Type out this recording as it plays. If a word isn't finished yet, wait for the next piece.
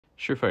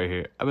Surefire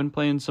here. I've been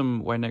playing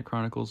some White Knight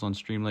Chronicles on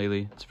stream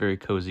lately. It's a very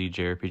cozy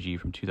JRPG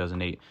from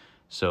 2008.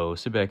 So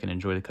sit back and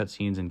enjoy the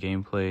cutscenes and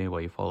gameplay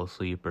while you fall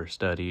asleep or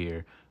study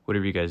or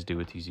whatever you guys do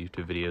with these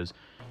YouTube videos.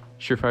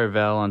 Surefire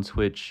Val on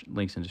Twitch,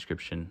 links in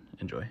description.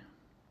 Enjoy.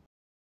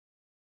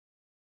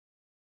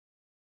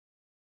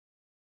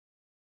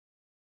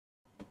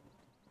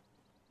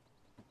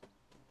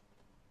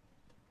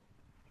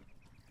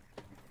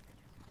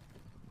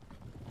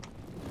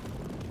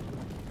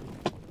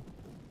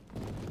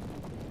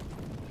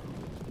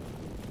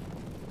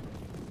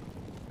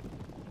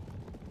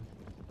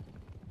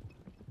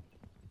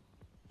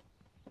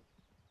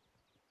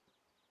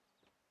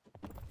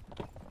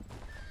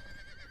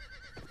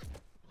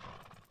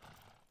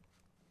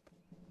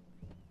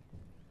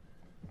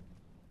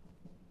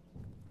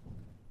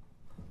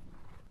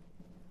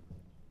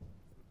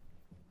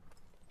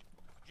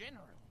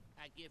 General,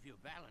 I give you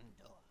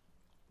Valendor.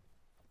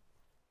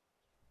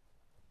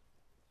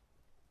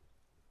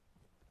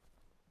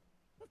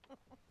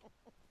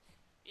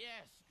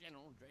 Yes,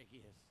 General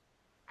Dragius.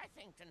 I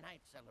think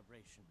tonight's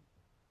celebration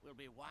will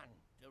be one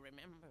to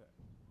remember.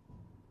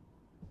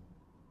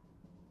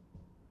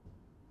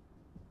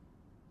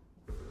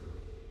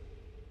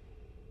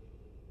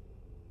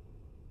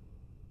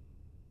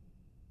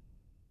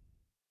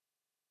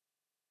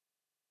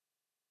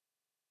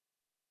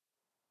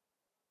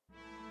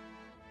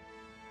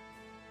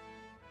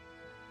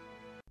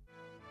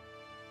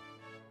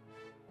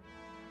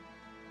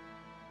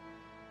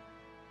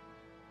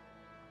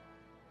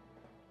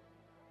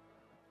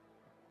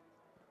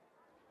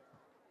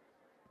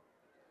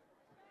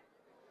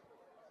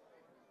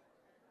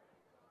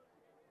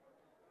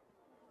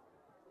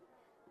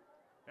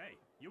 Hey,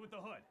 you with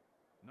the hood.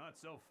 Not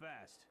so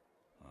fast.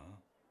 Huh?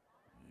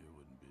 You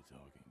wouldn't be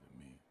talking to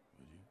me,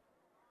 would you?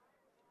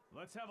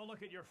 Let's have a look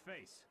at your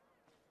face.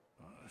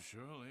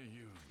 Surely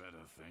you've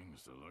better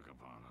things to look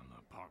upon than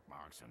the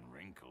pockmarks and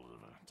wrinkles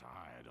of a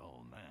tired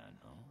old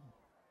man, huh?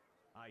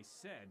 I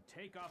said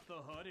take off the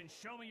hood and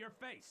show me your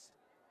face.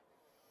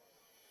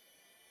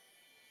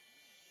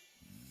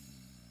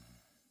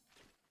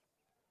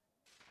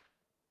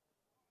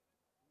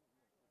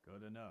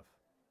 Good enough.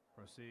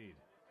 Proceed.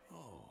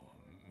 Oh,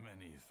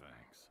 many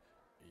thanks.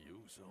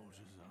 You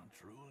soldiers are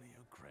truly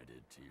a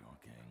credit to your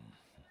king.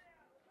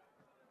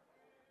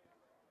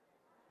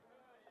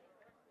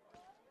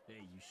 Hey,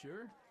 you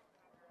sure?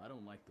 I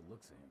don't like the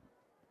looks of him.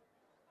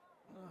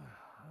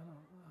 I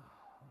don't know.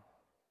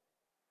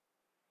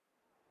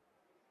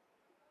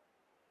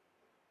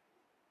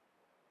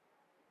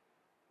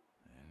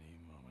 Any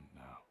moment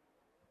now.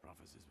 The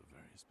prophecies were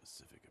very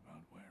specific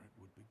about where it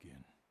would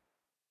begin.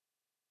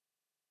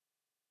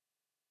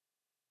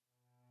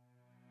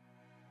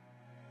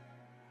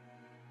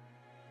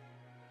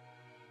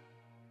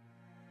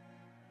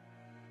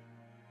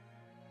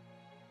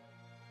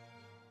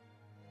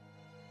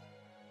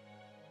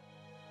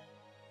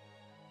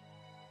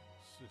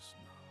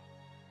 Cisna.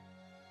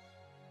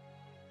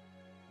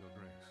 Your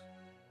Grace,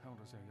 how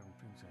does our young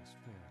princess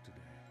fare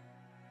today?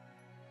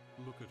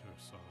 Look at her,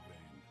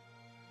 Sarvain.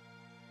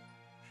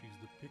 She's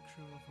the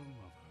picture of her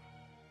mother.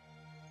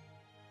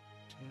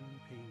 10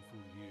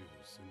 painful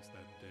years since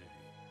that day,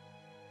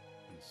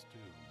 and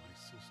still my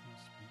Cisna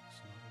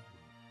speaks not a word.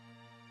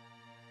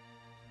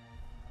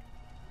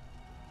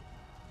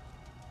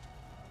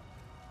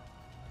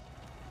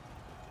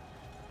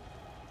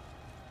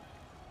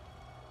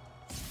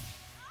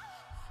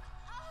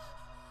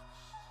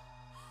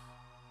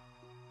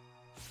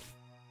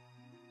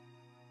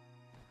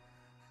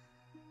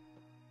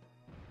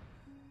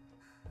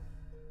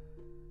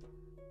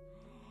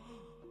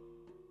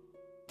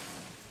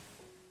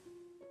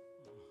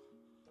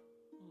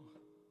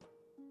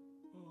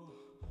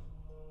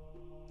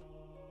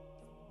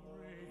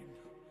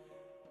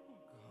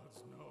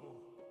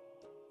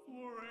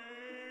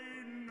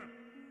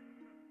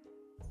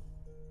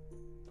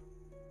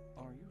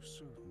 Are you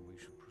certain we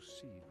should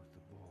proceed with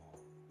the ball?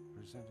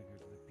 Presenting her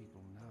to the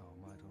people now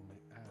might only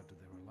add to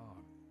their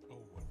alarm.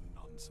 Oh, what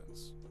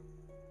nonsense.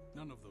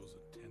 None of those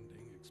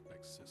attending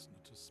expect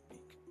Cisna to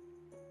speak.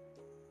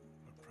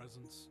 Her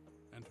presence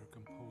and her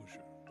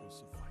composure will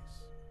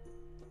suffice.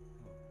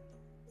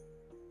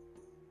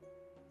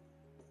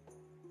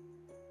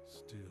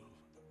 Still,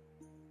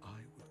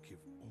 I would give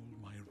all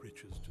my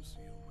riches to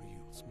see a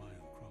real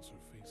smile cross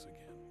her face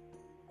again.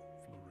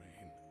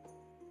 Florane,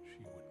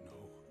 she would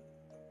know.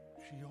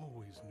 She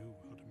always knew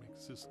how to make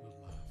Cisna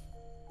laugh.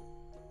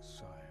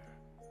 Sire,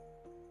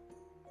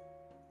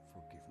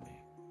 forgive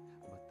me,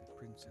 but the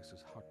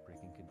princess's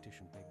heartbreaking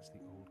condition begs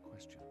the old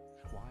question.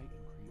 Why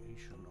in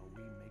creation are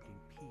we making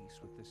peace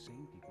with the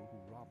same people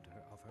who robbed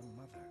her of her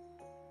mother?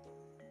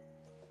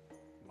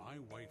 My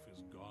wife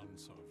is gone,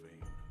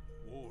 Sarvain.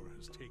 War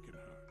has taken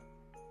her,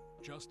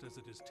 just as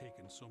it has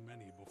taken so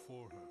many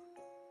before her.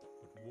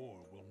 But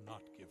war will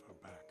not give her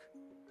back.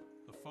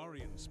 The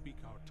Farians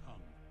speak our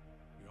tongue.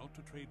 We ought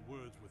to trade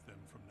words with them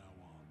from now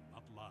on,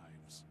 not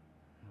lives.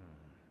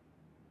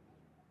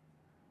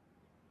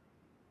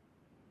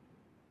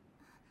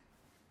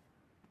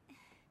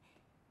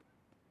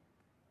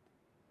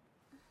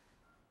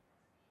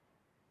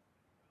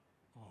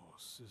 Oh,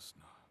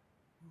 Cisna,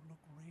 you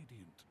look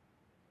radiant.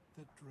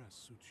 That dress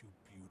suits you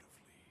beautifully.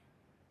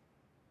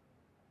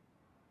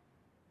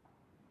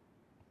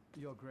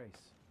 Your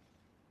Grace,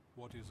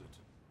 What is it?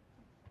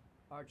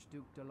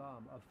 Archduke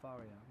Dalam of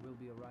Faria will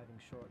be arriving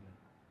shortly.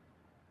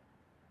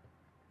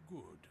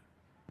 Good.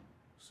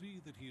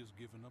 See that he is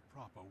given a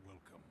proper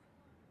welcome.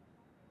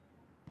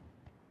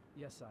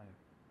 Yes, sire.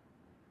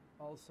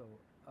 Also,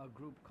 a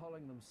group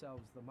calling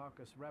themselves the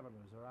Marcus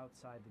Revelers are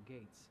outside the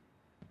gates.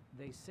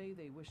 They say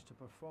they wish to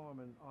perform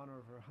in honor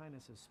of Her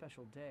Highness's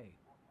special day.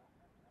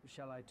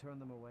 Shall I turn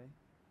them away?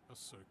 A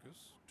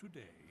circus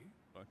today?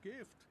 A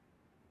gift?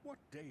 What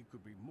day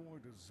could be more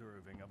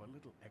deserving of a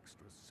little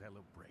extra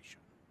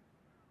celebration?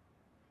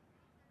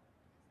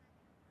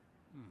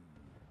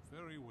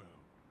 Very well.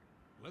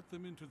 Let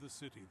them into the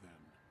city then.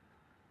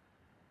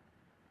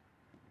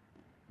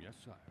 Yes,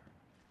 sire.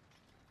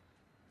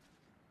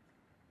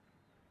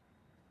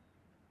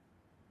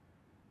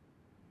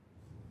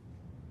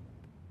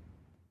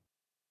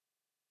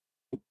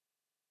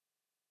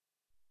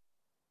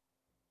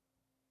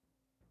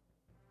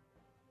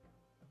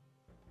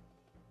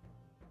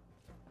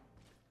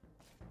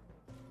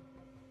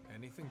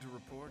 Anything to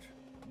report?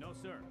 No,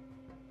 sir.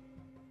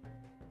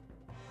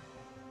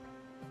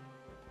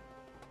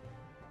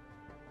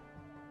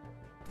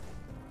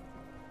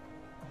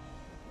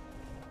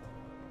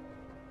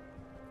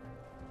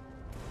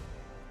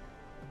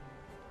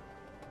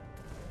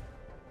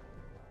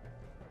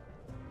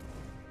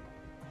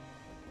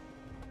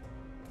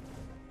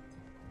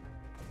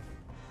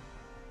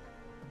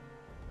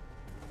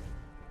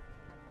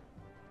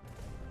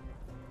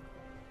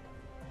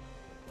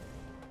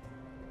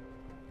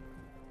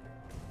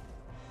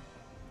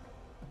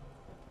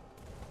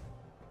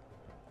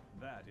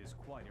 That is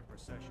quite a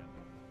procession.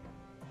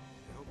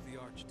 I hope the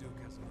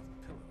Archduke has enough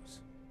pillows.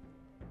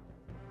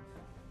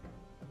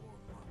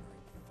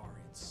 Warmongering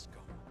Farian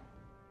scum.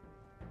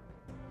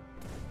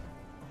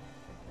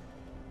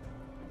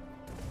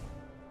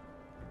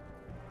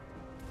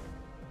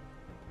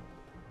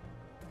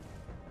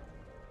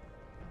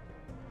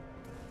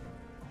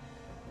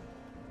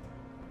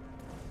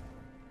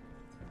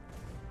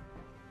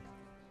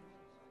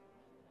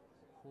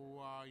 Who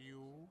are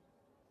you?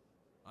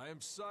 I am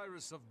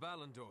Cyrus of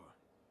Ballandor,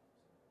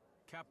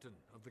 captain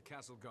of the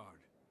Castle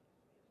Guard.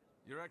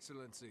 Your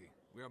Excellency,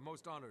 we are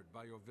most honored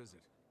by your visit.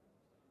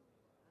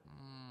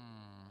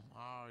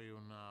 Are you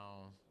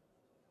now?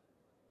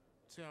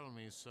 Tell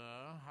me,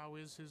 sir, how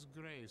is his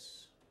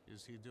grace?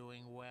 Is he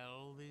doing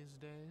well these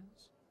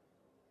days?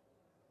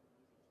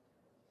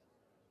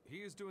 He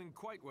is doing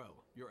quite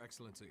well, Your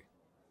Excellency.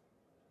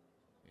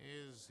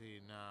 Is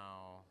he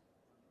now?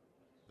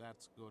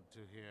 That's good to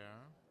hear.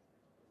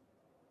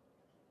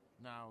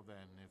 Now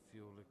then, if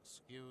you'll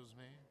excuse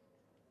me.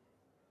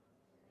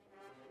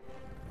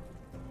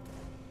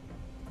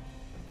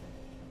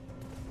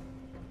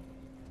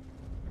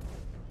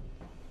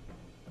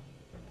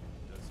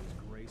 Does His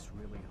Grace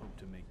really hope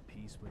to make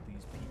peace with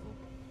these people?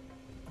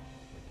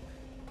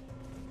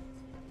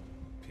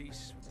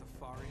 Peace with the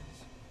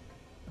Farians?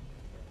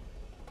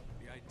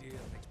 The idea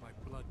makes my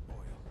blood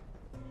boil.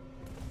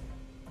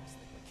 Is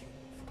the king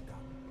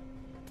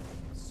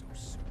forgotten so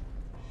soon?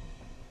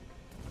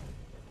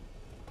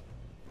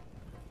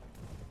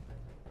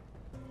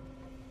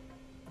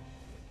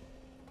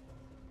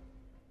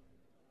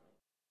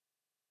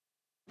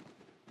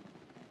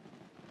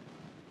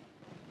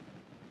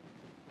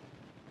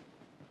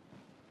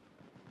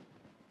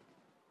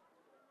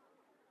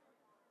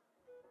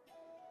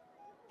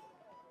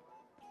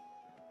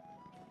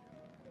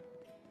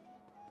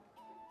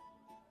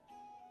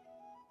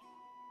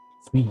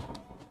 Sweet.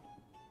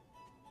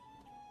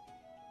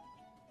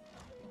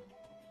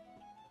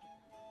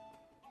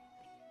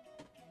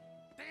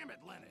 Damn it,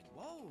 Leonard!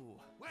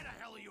 Whoa! Where the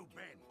hell have you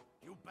been?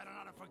 You better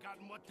not have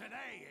forgotten what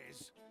today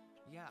is.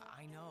 Yeah,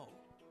 I know.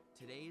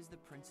 Today is the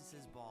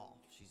princess's ball.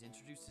 She's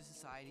introduced to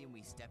society and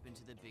we step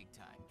into the big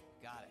time.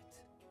 Got it.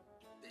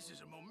 This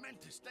is a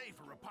momentous day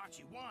for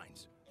Apache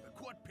Wines. The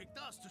court picked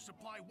us to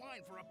supply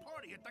wine for a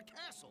party at the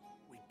castle.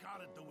 We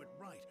gotta do it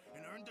right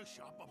and earn the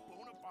shop a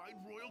bona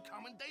fide royal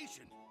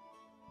commendation.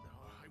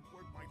 I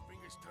worked my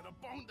fingers to the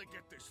bone to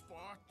get this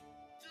far.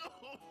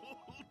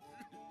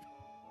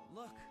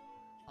 Look,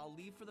 I'll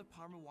leave for the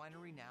Parma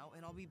winery now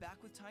and I'll be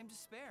back with time to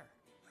spare.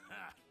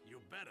 Ha! You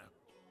better.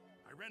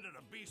 I rented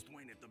a beast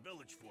wain at the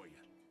village for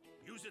you.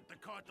 Use it to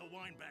cart the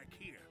wine back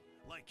here,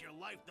 like your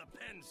life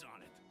depends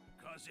on it.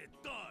 'Cause it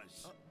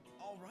does.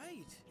 All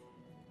right.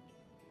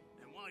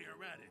 And while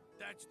you're at it,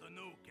 that's the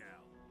new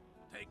gal.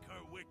 Take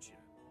her with you.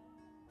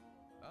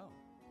 Oh.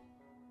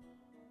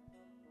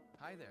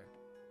 Hi there.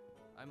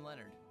 I'm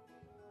Leonard.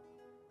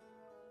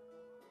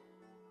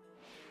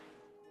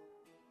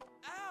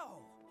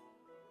 Ow!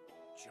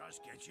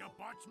 Just get your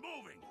butts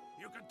moving.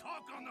 You can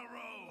talk on the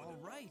road. All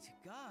right,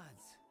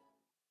 gods.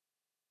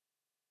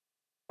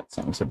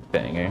 Song's a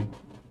banger.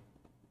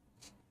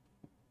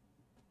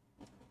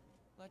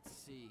 Let's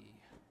see.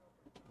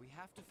 We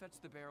have to fetch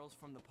the barrels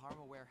from the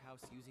Parma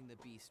warehouse using the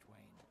beast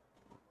wain.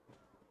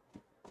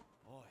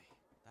 Boy,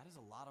 That is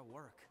a lot of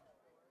work.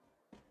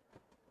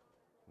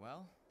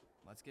 Well,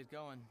 let's get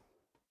going.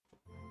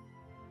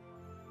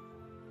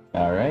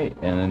 Alright,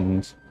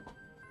 and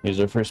here's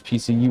our first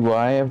piece of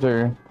UI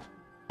after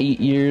 8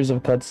 years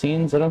of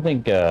cutscenes. I don't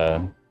think,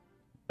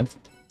 that's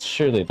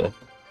surely the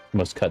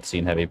most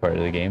cutscene heavy part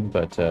of the game,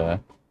 but,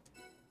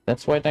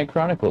 that's White Knight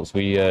Chronicles.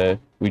 We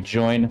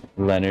join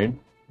Leonard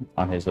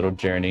on his little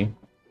journey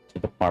to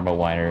the Parma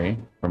winery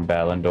from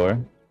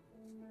Ballendor.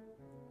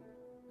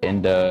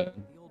 And,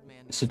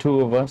 it's the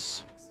two of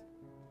us.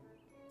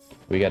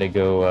 We gotta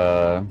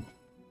go,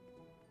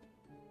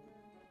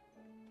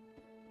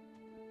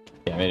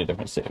 yeah, I made a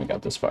different save and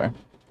got this far.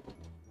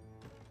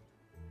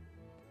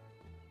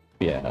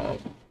 Yeah,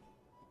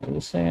 what was I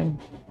saying?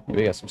 Yeah,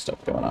 we got some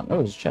stuff going on. Oh,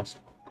 there's a chest.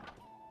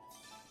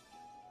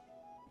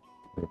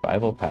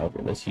 Revival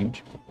powder, that's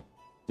huge.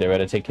 They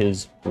gotta take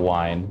his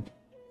wine.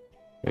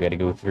 We gotta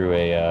go through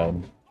a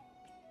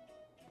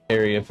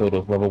area filled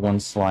with level 1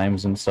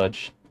 slimes and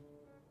such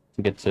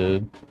to get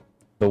to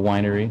the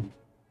winery.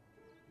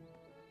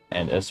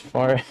 And as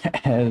far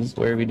as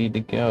where we need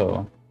to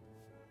go,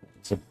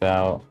 it's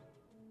about...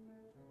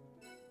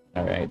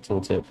 Alright,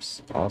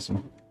 tooltips.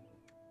 Awesome.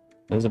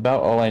 That's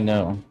about all I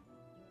know.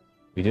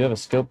 We do have a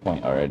skill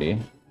point already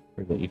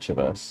for each of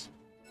us.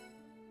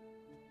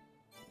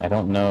 I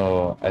don't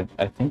know.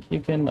 I think you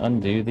can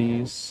undo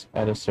these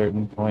at a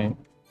certain point.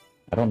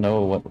 I don't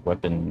know what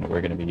weapon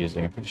we're going to be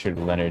using. I'm pretty sure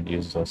Leonard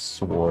uses a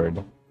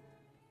sword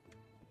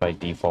by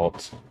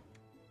default.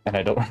 And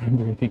I don't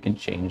remember if you can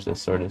change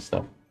this sort of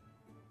stuff.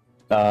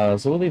 So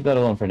we'll leave that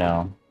alone for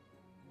now.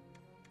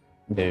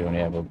 Maybe when we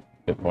have a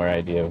bit more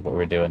idea of what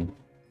we're doing,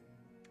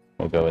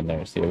 we'll go in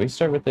there. So yeah, we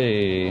start with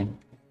a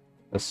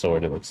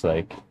sword, it looks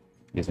like,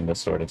 using the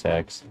sword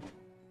attacks.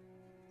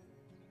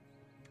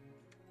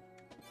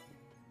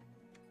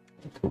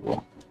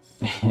 Cool.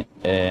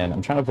 And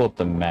I'm trying to pull up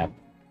the map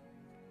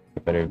for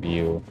a better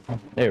view.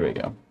 There we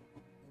go.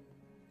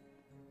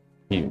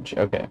 Huge.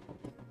 Okay.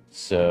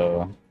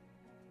 So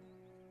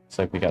it's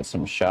like we got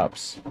some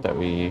shops that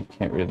we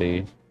can't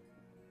really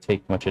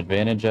take much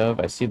advantage of.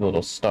 I see the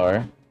little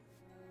star.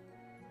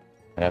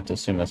 I have to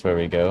assume that's where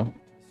we go.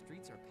 The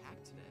streets are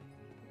packed today.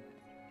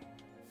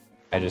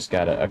 I just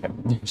gotta, okay,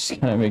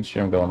 just gotta make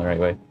sure I'm going the right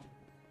way.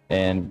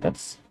 And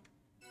that's,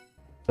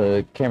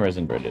 the camera's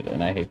inverted,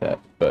 and I hate that,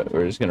 but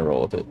we're just gonna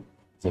roll with it.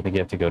 So I think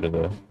you have to go to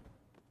the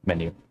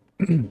menu.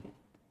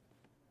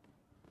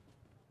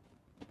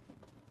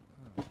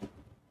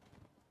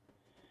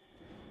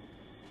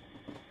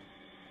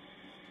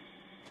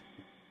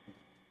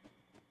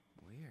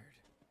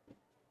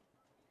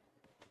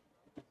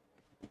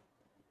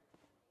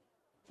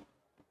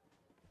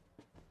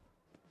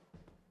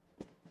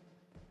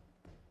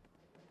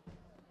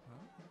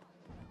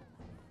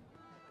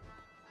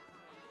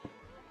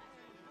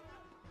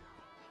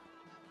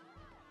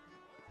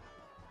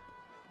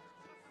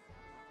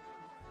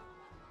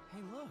 Hey,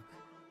 look.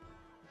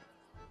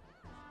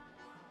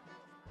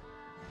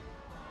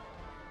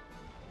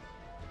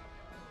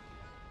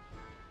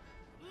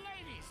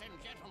 Ladies and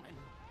gentlemen,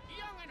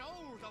 young and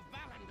old of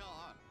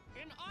Ballendor,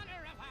 in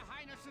honor of Her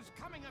Highness's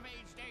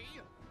coming-of-age day,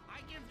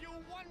 I give you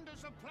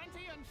wonders of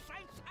plenty and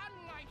sights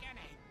unlike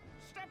any.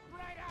 Step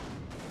right up.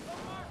 The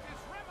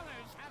Marcus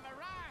Revelers have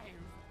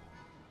arrived.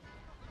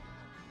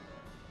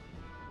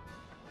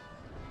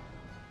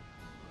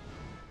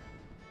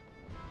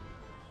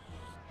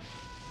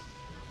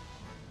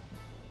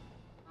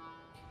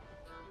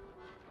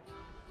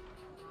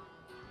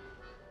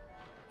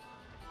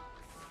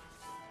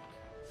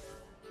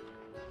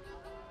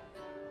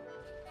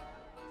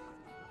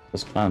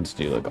 Those clowns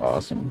do look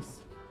awesome.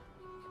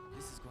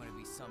 This is going to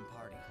be some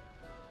party.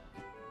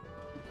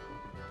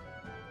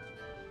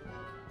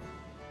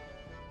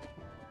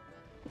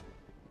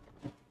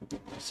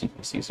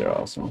 CPCs are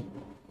awesome.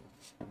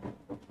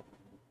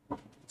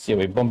 See,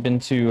 we bump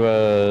into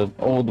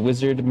old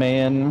wizard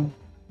man.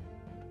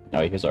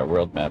 Oh, here's our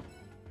world map.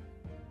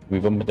 We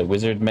bump into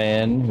wizard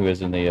man, who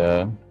is in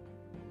the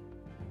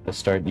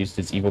start used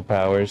his evil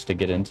powers to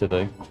get into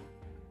the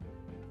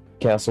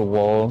castle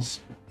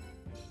walls.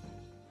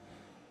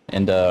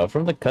 And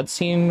from the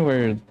cutscene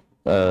where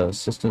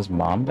Sista's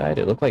mom died,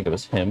 it looked like it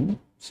was him.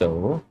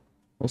 So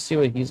we'll see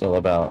what he's all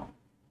about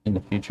in the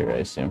future, I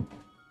assume.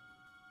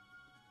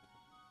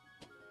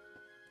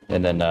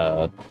 And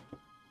then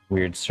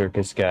weird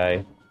circus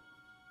guy.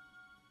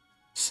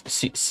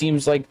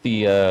 Seems like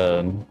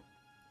the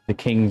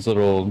king's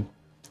little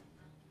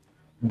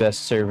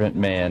best servant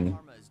man.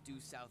 Parma is due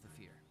south of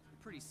here.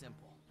 Pretty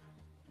simple.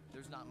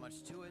 There's not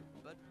much to it,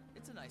 but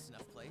it's a nice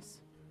enough place.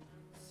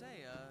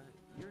 Say,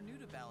 you're new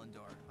to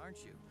Ballendor, aren't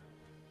you?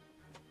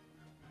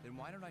 Then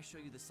why don't I show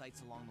you the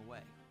sights along the way?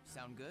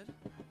 Sound good?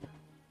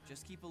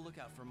 Just keep a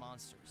lookout for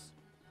monsters.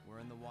 We're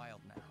in the wild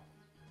now.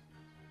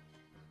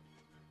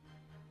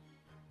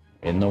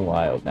 In the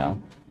wild now.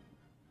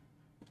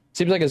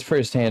 Seems like his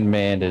first-hand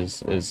man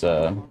is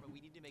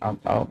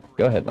I'll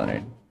go ahead,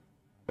 Leonard.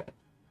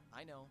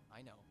 I know,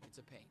 it's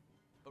a pain.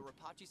 But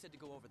Rapachi said to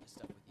go over this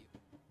stuff with you.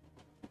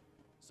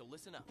 So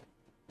listen up.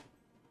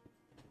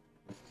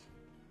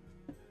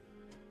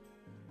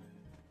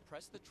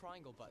 Press the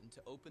triangle button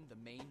to open the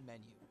main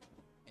menu,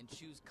 and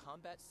choose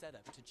Combat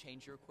Setup to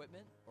change your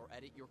equipment or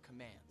edit your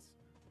commands.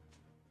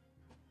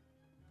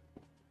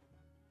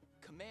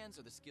 Commands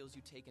are the skills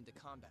you take into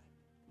combat.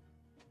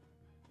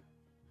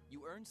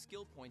 You earn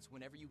skill points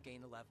whenever you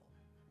gain a level.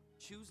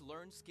 Choose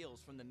Learn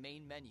Skills from the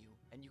main menu,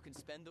 and you can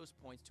spend those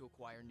points to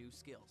acquire new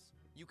skills.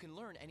 You can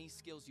learn any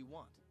skills you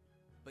want,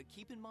 but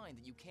keep in mind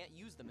that you can't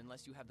use them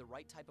unless you have the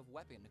right type of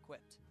weapon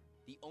equipped.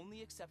 The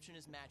only exception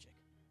is magic,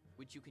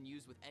 which you can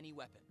use with any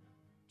weapon.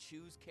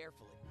 Choose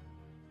carefully.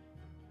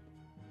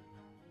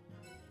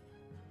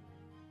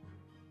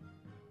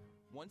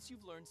 Once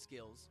you've learned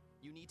skills,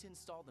 you need to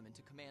install them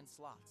into command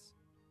slots.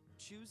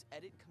 Choose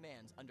Edit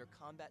Commands under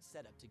Combat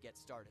Setup to get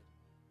started.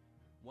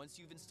 Once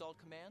you've installed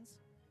commands,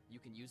 you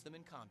can use them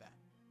in combat.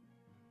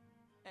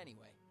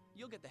 Anyway,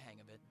 you'll get the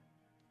hang of it.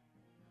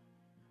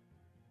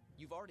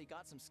 You've already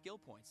got some skill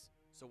points,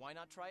 so why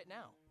not try it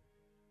now?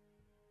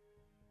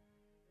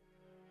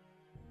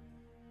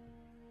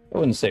 I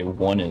wouldn't say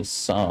one is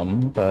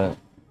some, but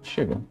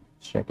sure, let's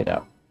check it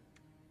out.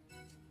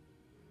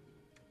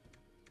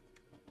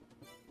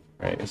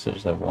 Alright, so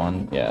just have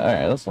one. Yeah,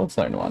 alright, let's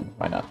learn one.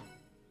 Why not?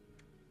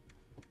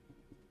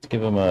 Let's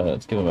give him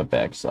a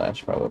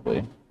backslash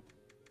probably.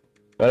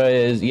 But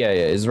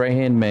his right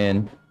hand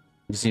man,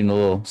 he seemed a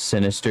little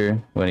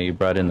sinister when he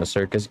brought in the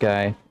circus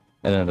guy.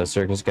 And then the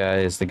circus guy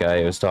is the guy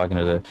who was talking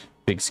to the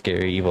big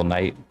scary evil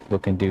knight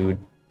looking dude.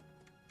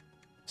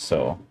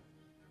 So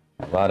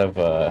a lot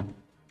of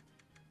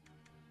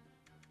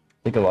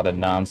I think a lot of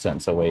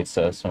nonsense awaits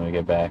us when we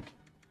get back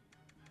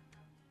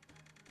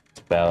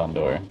to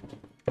Ballandor,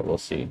 but we'll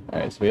see. All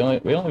right, so we only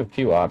have a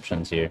few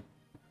options here.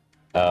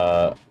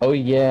 Oh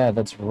yeah,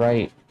 that's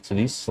right. So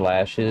these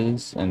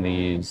slashes and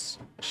these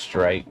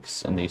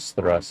strikes and these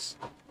thrusts,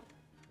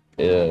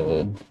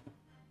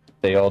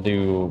 they all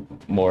do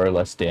more or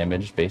less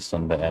damage based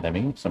on the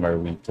enemy. Some are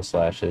weak to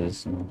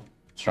slashes and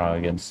strong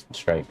against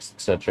strikes,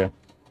 etc.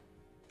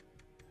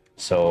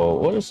 So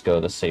we'll just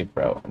go the safe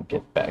route and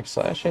get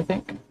backslash, I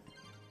think.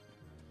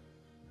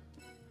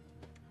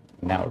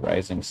 Now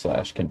Rising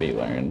Slash can be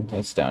learned.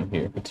 That's down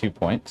here for 2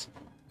 points.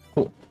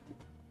 Cool.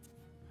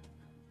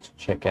 Let's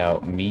check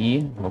out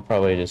me. We'll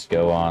probably just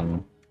go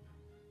on...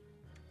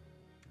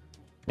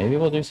 Maybe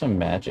we'll do some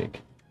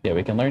magic. Yeah,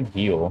 we can learn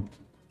Heal.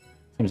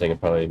 Seems like it'd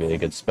probably be a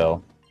good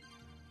spell.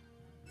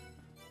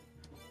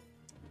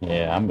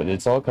 Yeah,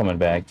 it's all coming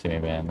back to me,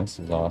 man. This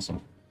is awesome.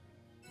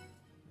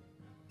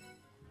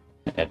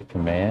 Edit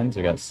commands.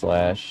 We got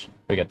slash.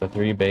 We got the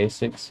 3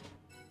 basics.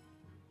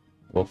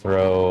 We'll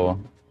throw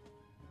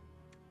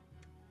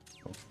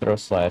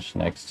slash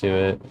next to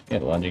it.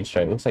 Get lunging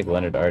strike. Looks like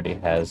Leonard already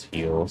has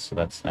heal, so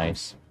that's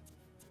nice.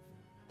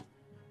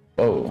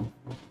 Oh.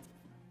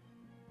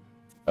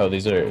 Oh,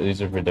 these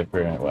are for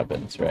different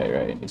weapons.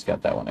 Right. He's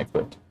got that one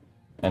equipped.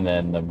 And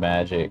then the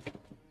magic,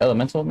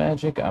 elemental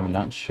magic, I'm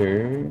not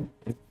sure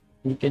if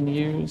he can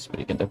use, but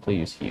he can definitely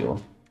use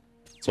heal.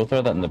 So we'll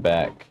throw that in the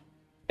back.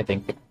 I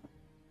think.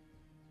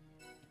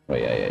 Oh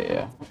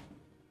yeah.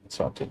 Let's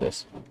swap to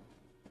this.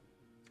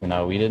 So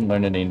now we didn't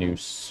learn any new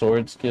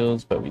sword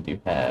skills, but we do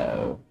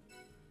have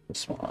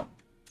this one.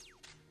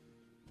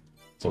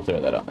 So we'll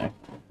throw that on there.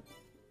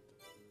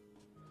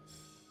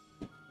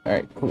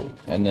 Alright, cool.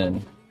 And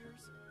then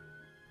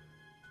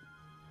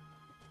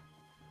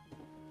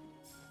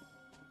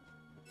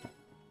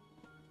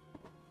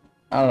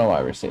I don't know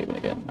why we're saving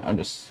again. I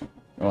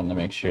wanting to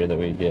make sure that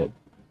we get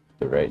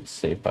the right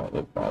save file.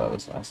 Look, that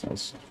was last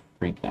night's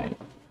Freak Night.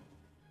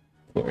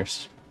 Of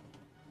course.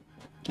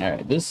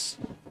 Alright, this,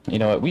 you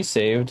know what, we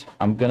saved.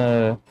 I'm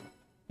gonna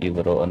be a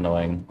little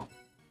annoying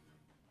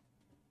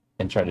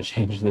and try to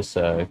change this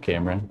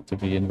camera to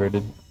be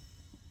inverted.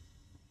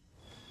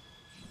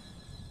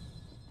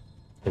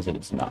 Because it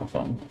is not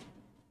fun.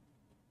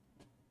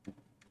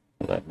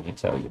 Let me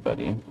tell you,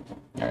 buddy.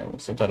 Alright,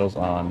 subtitles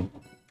on.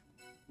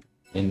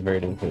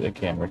 Inverted for the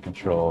camera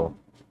control.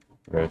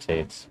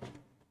 Rotates.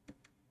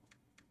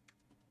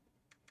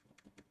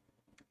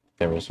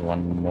 There was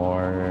one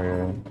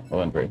more.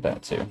 We'll invert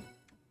that too.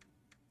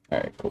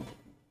 Alright, cool.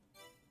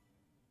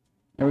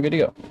 And we're good to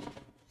go.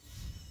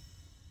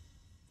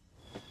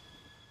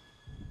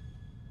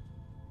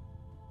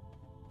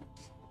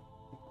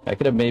 I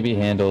could have maybe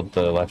handled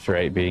the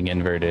left-right being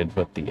inverted,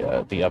 but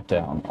the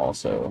up-down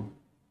also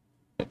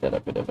made that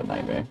a bit of a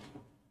nightmare.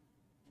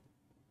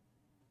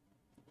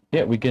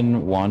 Yeah, we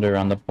can wander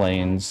on the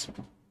plains.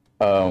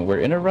 We're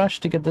in a rush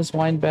to get this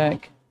wine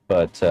back,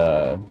 but,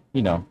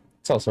 you know,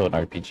 it's also an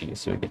RPG,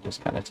 so we can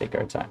just kind of take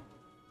our time.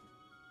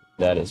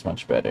 That is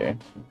much better.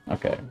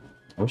 Okay.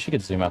 I wish you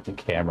could zoom out the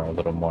camera a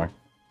little more.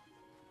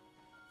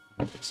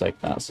 Looks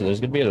like that. So there's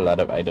going to be a lot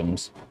of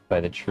items by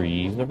the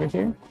trees over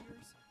here.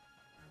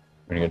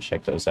 We're going to go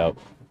check those out.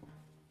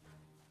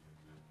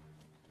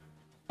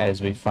 As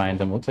we find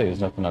them, looks like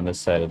there's nothing on this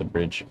side of the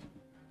bridge.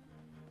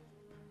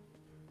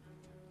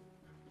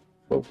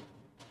 Whoa.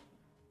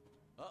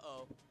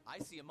 Uh-oh, I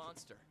see a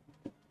monster.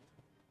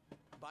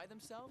 By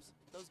themselves,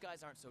 those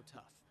guys aren't so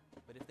tough.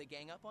 But if they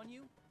gang up on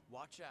you,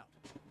 watch out.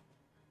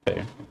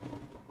 Okay.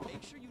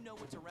 Make sure you know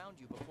what's around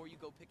you before you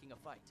go picking a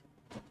fight.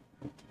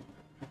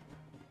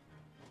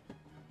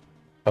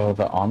 Oh,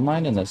 the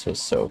online in this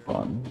was so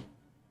fun.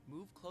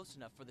 Move close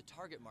enough for the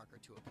target marker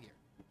to appear.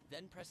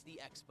 Then press the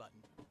X button.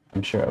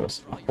 I'm sure I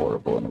was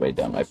horrible and way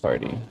down my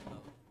party.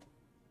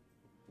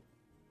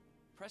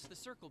 Press the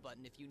circle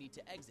button if you need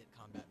to exit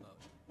combat mode.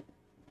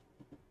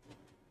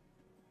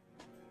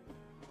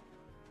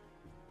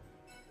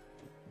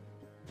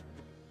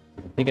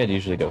 I think I'd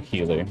usually go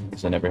healer,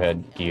 because I never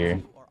had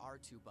gear. Or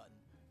R2 button.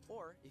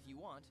 Or, if you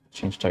want,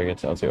 Change target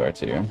to L2,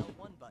 R2.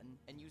 L1 button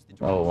and use the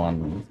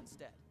L1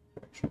 instead.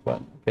 directional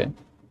button, okay.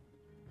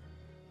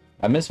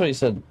 I missed what you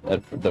said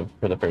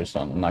for the first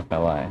one, I'm not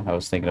gonna lie. I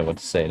was thinking of what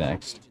to say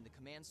next. The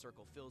command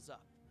circle fills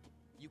up.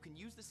 You can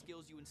use the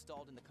skills you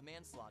installed in the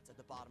command slots at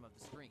the bottom of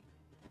the screen.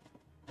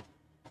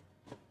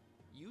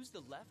 Use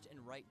the left and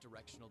right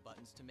directional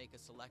buttons to make a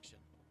selection,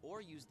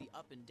 or use the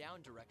up and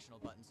down directional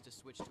buttons to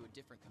switch to a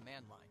different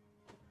command line.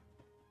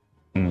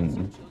 Once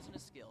you've chosen a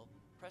skill,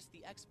 press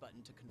the X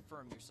button to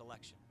confirm your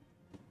selection.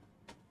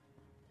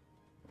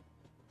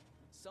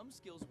 Some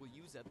skills will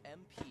use up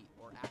MP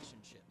or action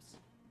chips.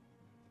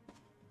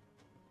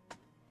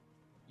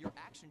 Your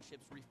action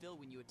chips refill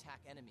when you attack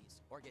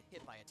enemies or get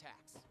hit by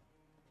attacks.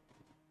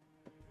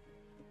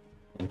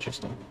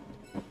 Interesting.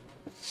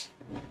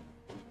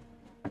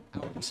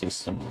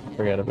 System.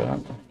 Forget about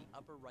it. In the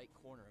upper right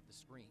corner of the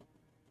screen.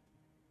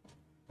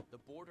 The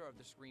border of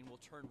the screen will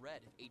turn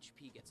red if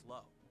HP gets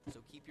low, so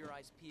keep your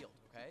eyes peeled,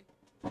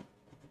 okay?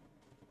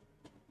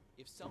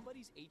 If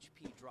somebody's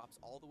HP drops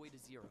all the way to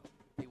 0,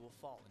 they will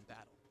fall in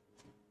battle.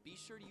 Be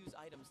sure to use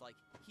items like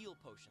heal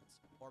potions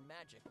or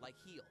magic like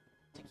heal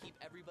to keep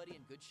everybody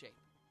in good shape.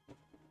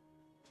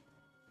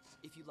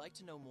 If you'd like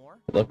to know more,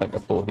 look like a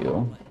full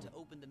heal. To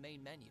open the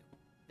main menu,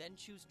 then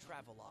choose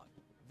Travelogue,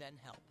 then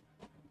Help.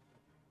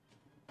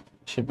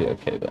 Should be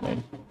okay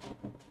then.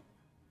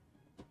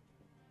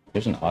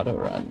 There's an auto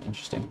run.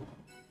 Interesting.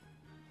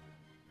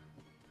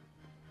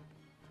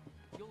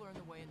 You'll learn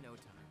the way in no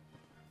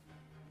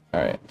time.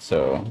 Alright,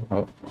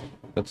 so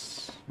it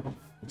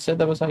said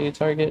that was how you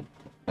target.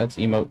 That's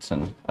emotes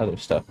and other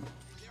stuff.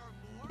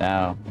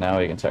 Now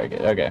we can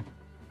target. Okay.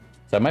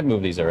 So I might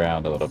move these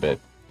around a little bit.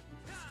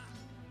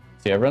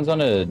 See, it runs on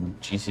a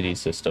GCD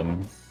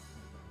system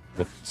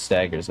with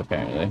staggers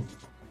apparently.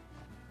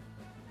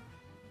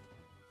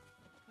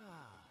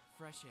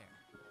 Fresh air.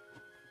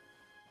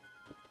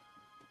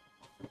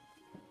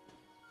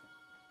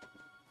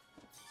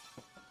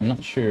 I'm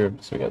not sure,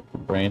 so we got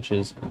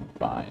branches and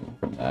vine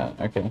from that.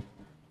 Okay.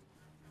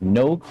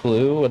 No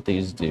clue what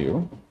these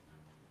do.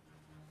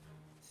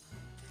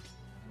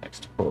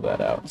 Next to pull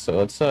that out. So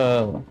let's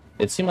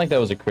it seemed like that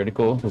was a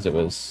critical because it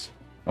was,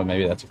 well,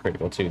 maybe that's a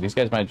critical too. These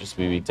guys might just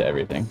be weak to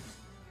everything.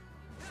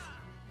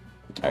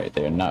 Alright,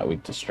 they're not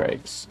weak to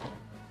strikes.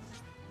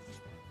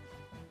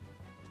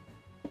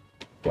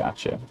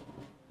 Gotcha.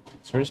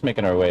 So we're just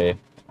making our way.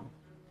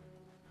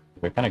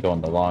 We're kind of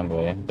going the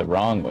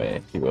wrong way,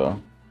 if you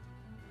will.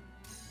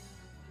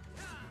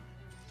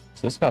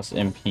 So this costs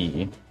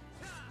MP.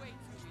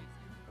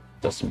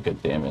 Does some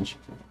good damage.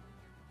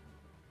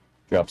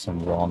 Drop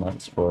some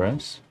walnuts for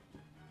us.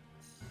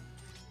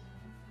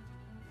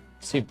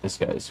 Let's see if this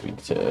guy is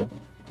weak to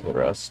the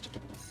rust.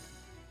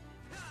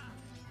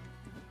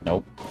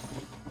 Nope.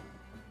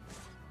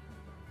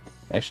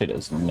 Actually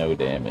does no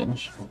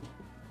damage.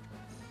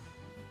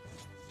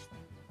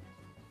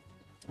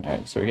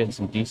 Alright, so we're getting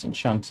some decent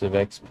chunks of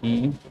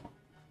XP.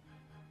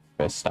 If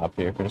I stop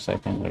here for a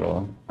second,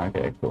 it'll...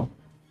 Okay, cool.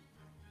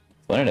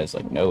 Leonard has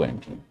like no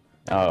MP.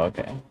 Oh,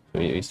 okay. So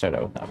we start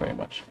out with not very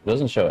much. It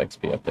doesn't show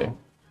XP up there.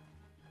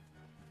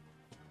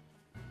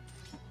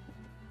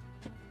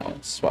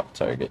 Let's swap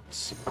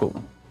targets.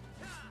 Cool.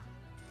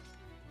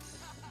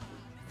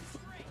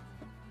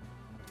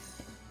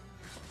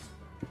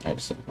 Alright,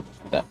 so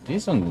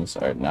these ones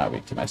are not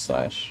weak to my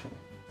slash.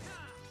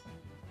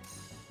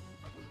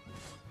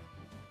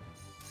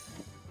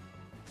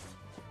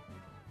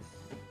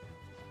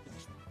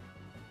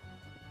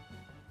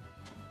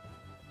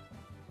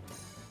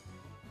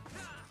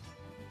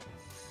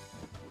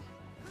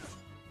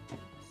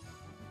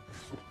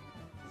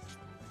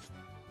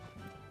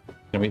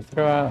 Can we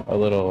throw out a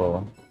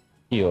little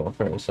heal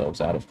for ourselves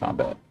out of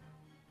combat?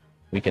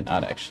 We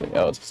cannot actually.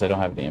 Oh, it's because I don't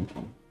have the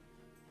MP.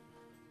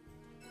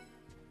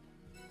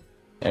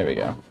 There we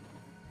go.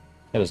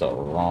 It was a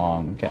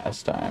long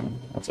cast time.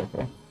 That's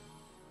okay.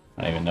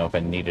 I don't even know if I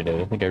needed it.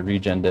 I think I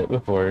regened it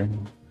before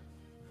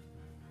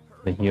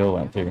the heal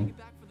went through.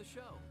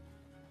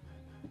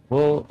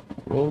 We'll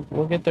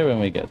get there when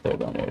we get there,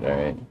 Leonard,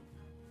 alright?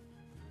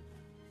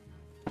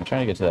 I'm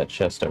trying to get to that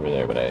chest over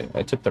there, but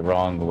I took the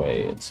wrong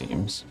way, it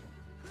seems.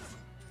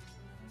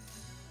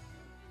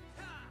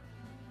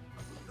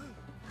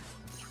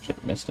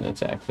 Shit, missed an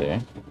attack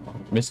there.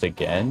 Missed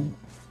again?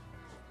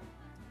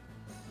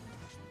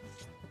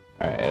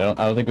 Alright, I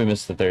don't think we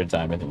missed the third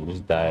time. I think we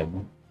just died.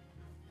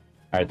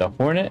 Alright, the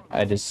Hornet,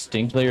 I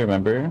distinctly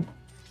remember.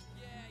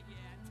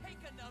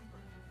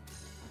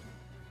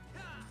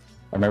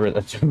 I remember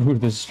that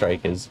the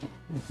strike is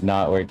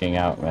not working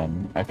out,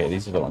 man. Okay,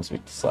 these are the ones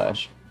weak to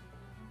slash.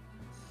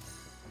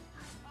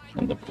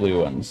 And the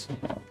blue ones.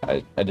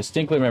 I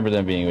distinctly remember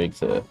them being weak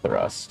to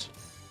thrust.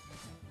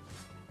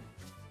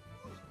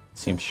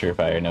 Seems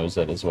Surefire knows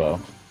that as well.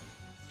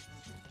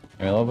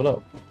 And we leveled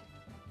up.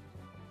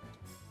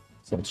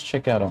 So let's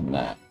check out on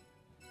that.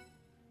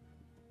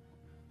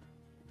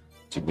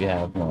 Do we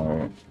have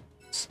more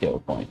skill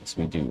points?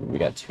 We do. We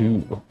got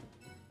 2.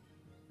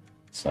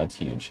 So that's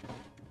huge.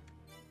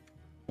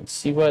 Let's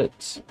see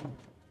what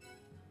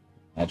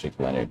Magic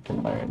Leonard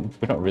can learn.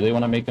 We don't really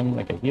want to make him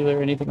like a healer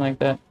or anything like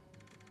that.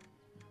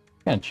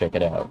 Kind of check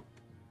it out.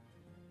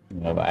 You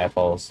know, if I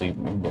fall asleep,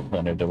 we can get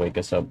Leonard to wake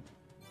us up.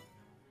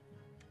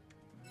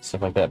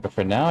 Stuff like that. But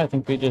for now, I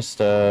think we just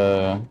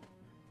get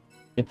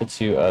the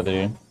 2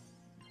 other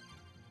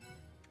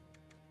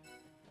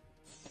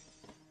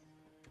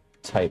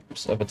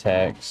types of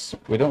attacks.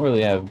 We don't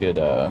really have good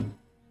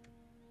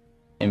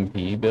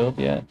MP build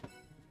yet.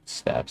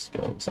 Staff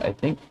skills. I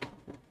think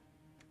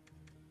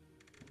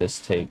this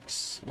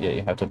takes, yeah,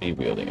 you have to be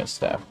wielding a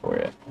staff for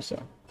it,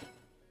 so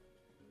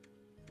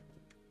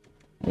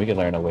we can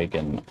learn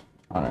Awaken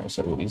on our,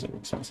 so these are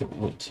expensive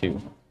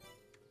too.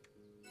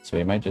 So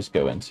we might just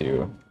go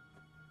into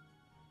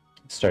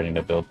starting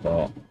to build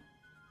that.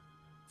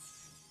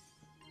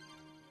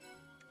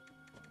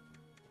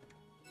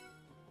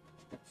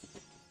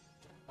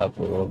 Up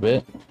a little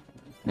bit.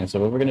 And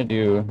so what we're gonna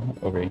do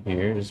over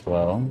here as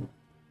well,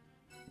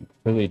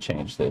 completely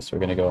change this. We're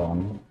gonna go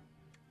on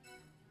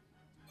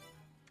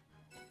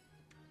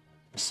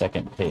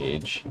second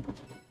page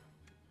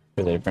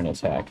for the different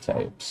attack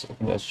types. I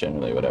think that's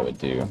generally what I would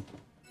do.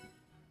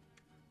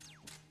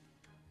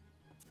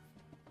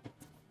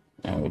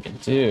 And we can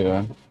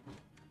do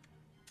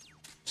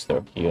just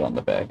throw heal on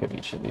the back of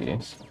each of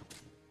these.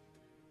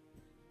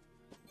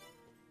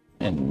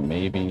 And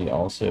maybe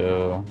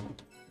also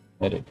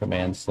edit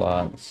command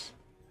slots.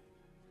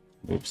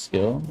 Move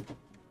skill.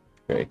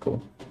 Very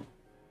cool.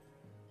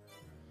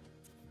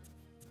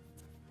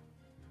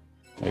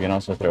 We can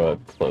also throw a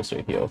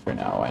closer heal for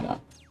now, why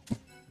not?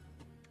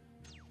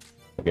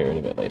 We'll get rid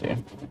of it later.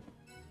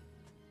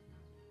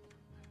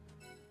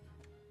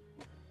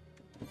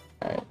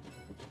 Alright.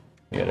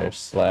 We got our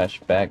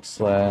slash,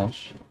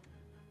 backslash.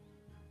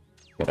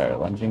 Get our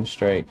lunging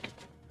strike.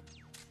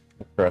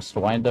 Thrust,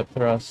 wind up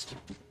thrust.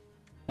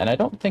 And I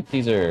don't think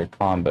these are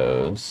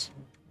combos.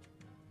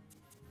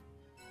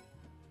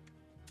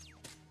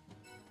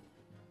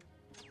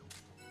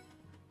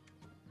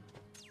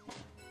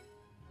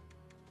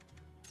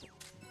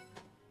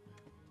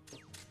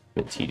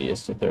 Bit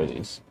tedious to throw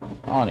these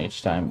on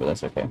each time, but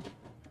that's okay.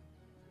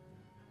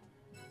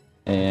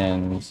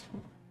 And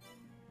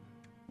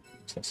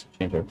let's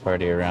change our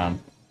party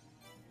around.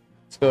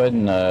 Let's go ahead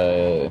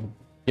and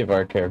give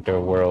our character a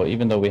whirl,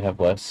 even though we have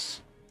less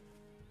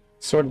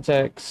sword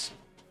attacks.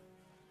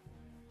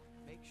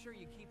 Make sure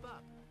you keep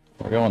up.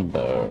 We're going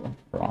the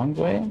wrong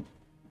way? I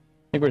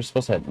think we're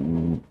supposed to head...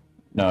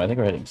 No, I think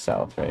we're heading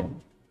south, right?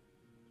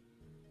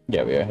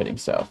 Yeah, we are heading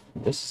south.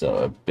 This is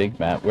a big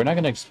map. We're not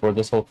going to explore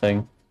this whole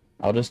thing.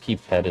 I'll just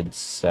keep headed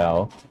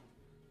south.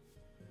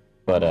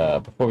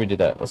 But before we do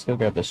that, let's go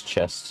grab this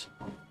chest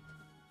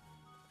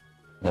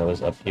that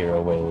was up here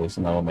a ways,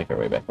 and then we'll make our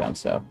way back down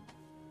south.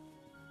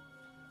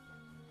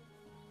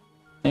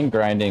 And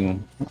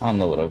grinding on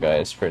the little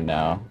guys for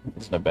now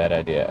isn't a bad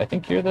idea. I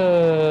think you're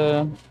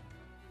the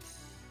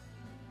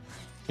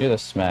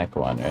smack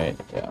one, right?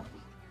 Yeah.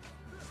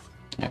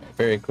 Alright,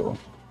 very cool.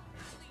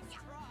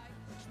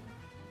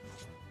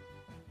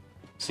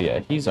 So yeah,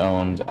 he's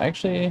owned.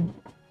 Actually,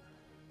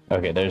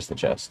 okay, there's the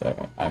chest.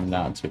 Alright, I'm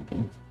not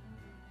tweaking.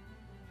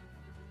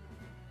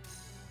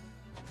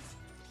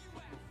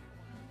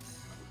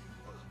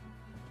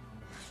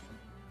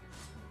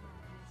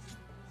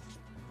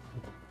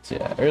 So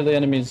yeah, early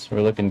enemies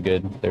were looking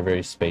good. They're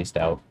very spaced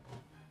out.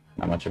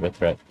 Not much of a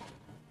threat.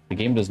 The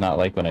game does not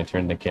like when I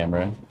turn the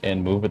camera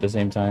and move at the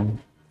same time.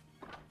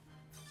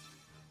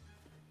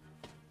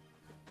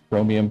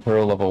 Chromium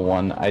Pearl level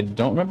 1. I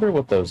don't remember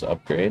what those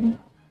upgrade.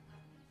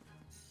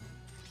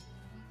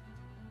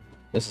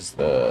 This is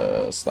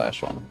the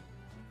slash one.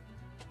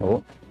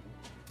 Oh.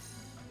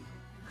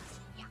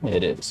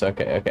 It is.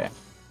 Okay, okay.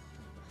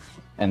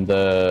 And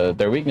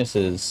their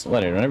weaknesses...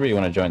 Leonard, whenever you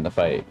want to join the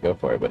fight, go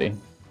for it, buddy.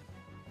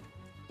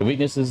 The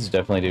weaknesses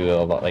definitely do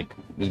a lot, like,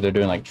 they're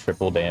doing like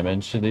triple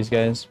damage to these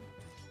guys.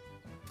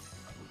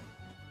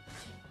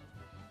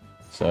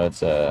 So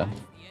it's a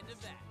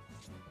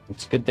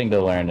good thing to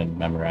learn and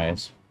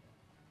memorize.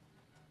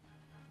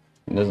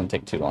 It doesn't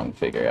take too long to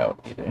figure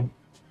out either.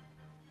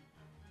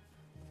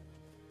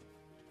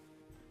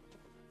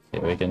 Yeah,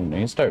 we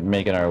can start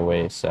making our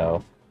way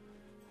south.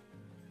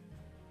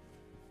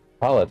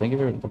 Paula, thank you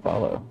for the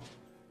follow.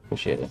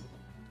 Appreciate it.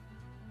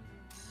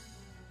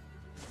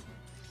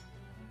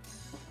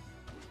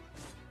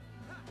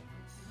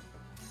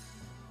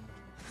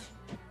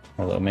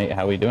 Hello, mate.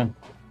 How we doing?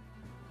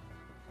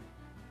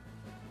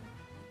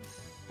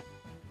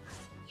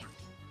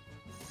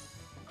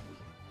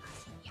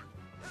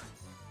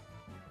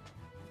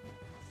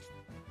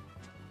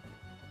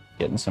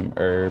 Getting some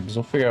herbs.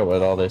 We'll figure out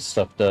what all this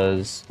stuff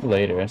does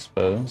later, I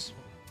suppose.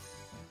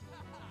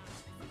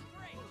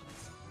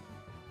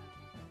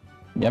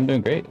 Yeah, I'm doing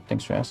great.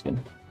 Thanks for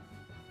asking.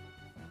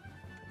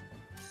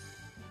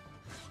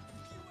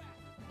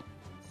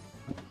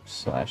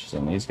 Slashes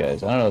on these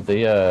guys. I don't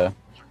know,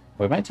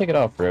 we might take it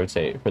off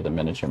rotate for the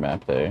miniature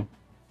map there.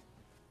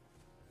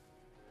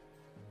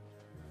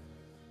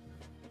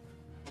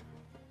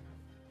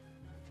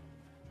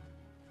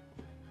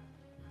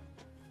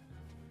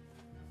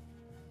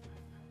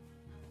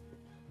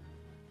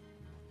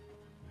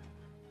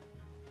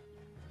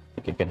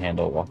 I think it can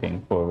handle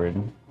walking forward.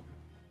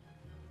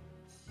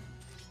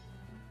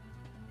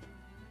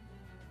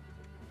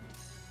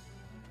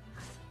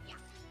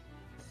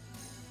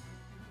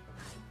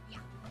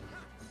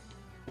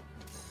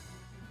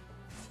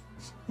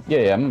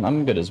 Yeah,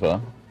 I'm good as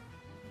well.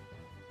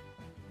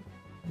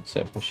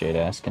 So I appreciate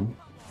asking.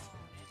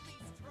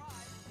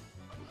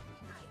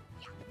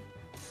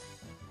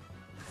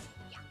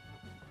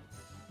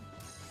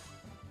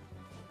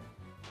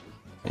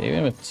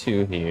 Even with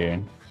 2 here,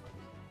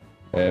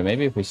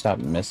 maybe if we stop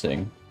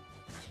missing.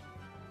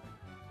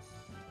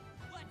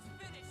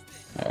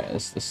 Alright,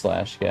 this is the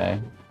slash guy.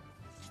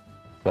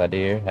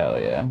 Gladiator, hell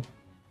yeah.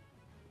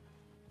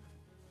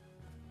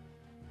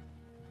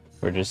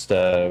 We're just,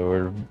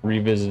 we're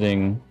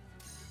revisiting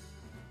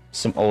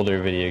some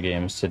older video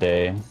games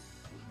today.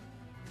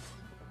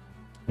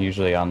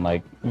 Usually on,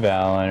 like,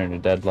 Valorant or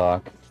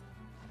Deadlock.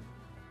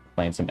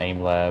 Playing some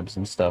aim labs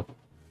and stuff.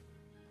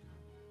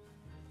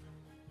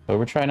 But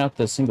we're trying out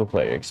the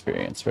single-player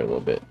experience for a little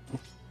bit.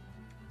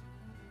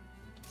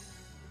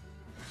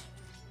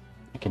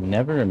 I can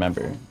never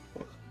remember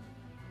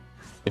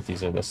if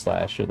these are the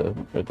slash or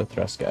the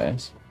thrust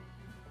guys.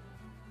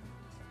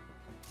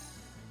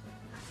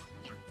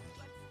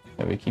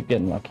 But we keep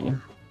getting lucky.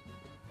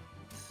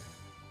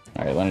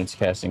 Alright, Leonard's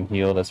casting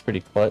heal. That's pretty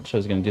clutch. I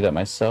was gonna do that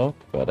myself,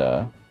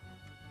 but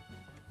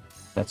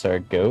that's our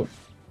goat.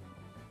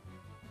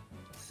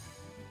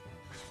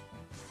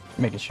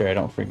 Making sure I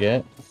don't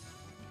forget.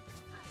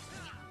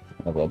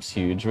 Level up's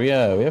huge. We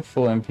have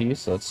full MP,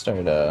 so let's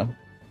start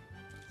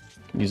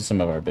using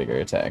some of our bigger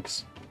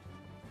attacks.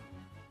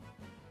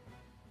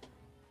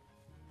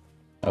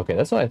 Okay,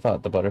 that's what I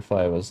thought the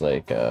butterfly was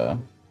like. Alright,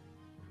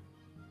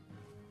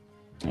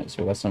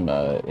 so we got some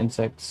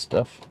insect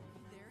stuff.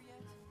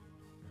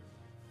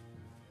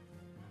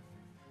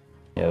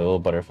 Yeah, the little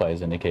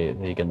butterflies indicate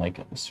that you can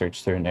like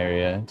search through an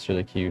area. It's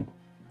really cute.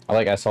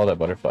 I saw that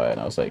butterfly and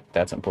I was like,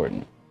 that's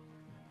important.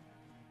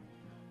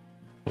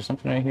 There's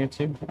something right here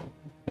too.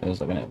 I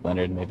was looking at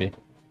Leonard maybe.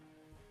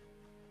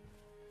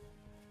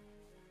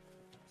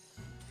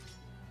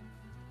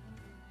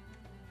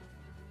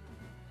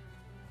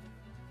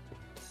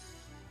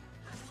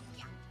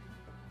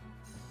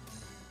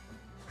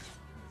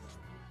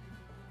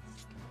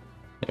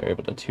 They're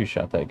able to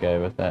two-shot that guy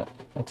with that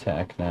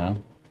attack now.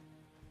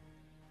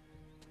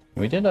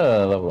 We did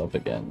level up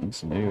again,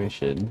 so maybe we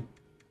should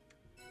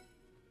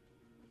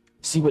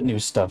see what new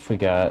stuff we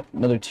got.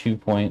 Another 2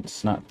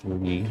 points, not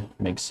 3.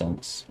 Makes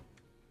sense.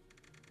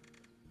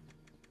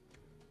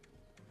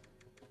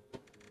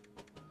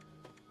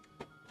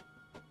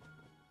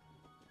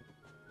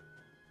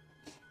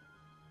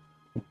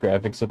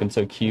 Graphics looking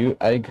so cute.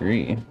 I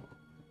agree.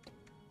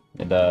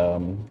 It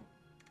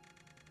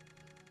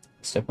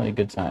it's definitely a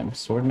good time.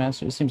 Sword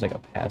Master, this seems like a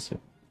passive.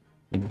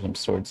 Maybe some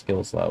sword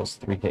skills allows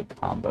 3-hit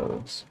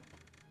combos.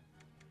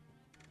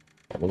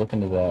 Yeah, we'll look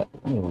into that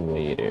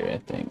later, I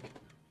think.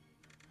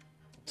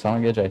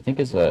 Sonic Edge, I think,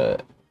 is yeah,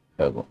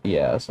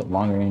 it's a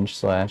long range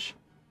slash.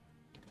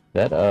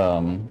 That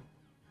one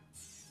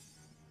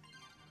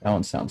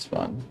sounds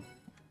fun.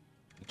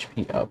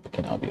 HP up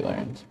can now be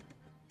learned.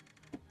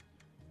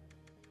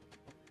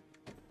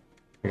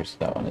 Here's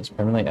that one. It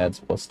permanently adds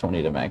plus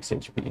 20 to max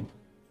HP.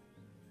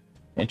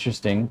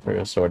 Interesting for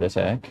a sword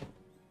attack.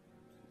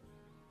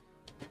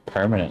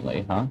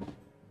 Permanently, huh?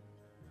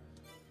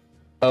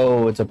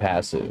 Oh, it's a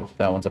passive.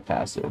 That one's a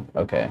passive.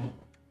 Okay.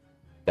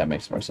 That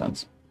makes more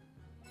sense.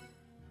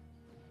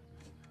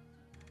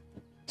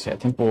 So I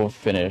think we'll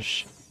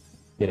finish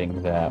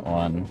getting that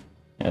one.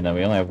 And then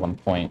we only have 1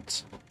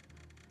 point.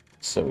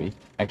 So we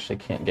actually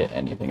can't get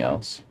anything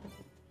else.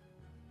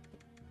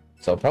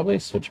 So I'll probably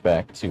switch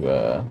back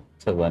to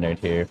Leonard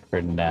here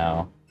for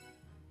now.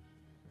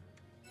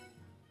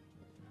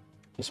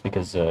 Just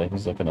because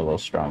he's looking a little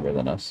stronger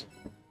than us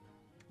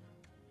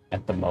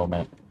at the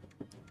moment.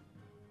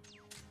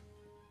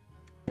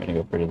 We're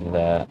gonna go for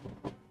that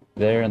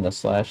there in the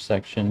slash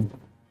section.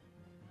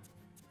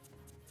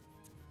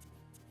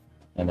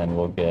 And then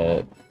we'll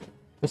get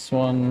this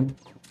one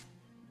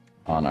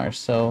on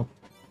ourselves.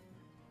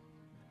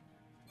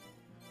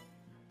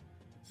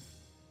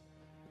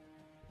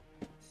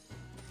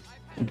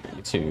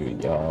 To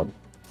y'all.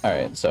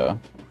 Alright, so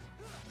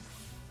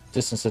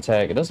distance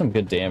attack, it does some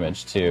good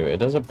damage too. It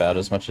does about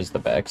as much as the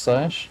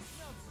backslash.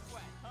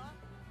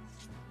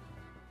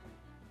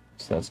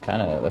 So that's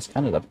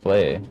kinda the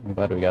play. I'm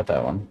glad we got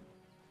that one.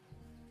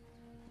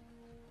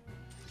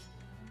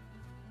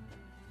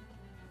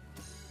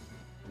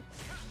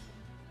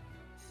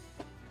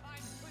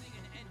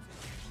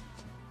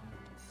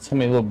 tell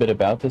me a little bit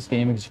about this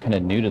game because you're kind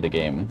of new to the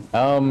game.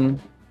 And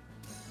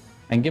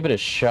give it a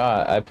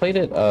shot. I played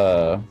it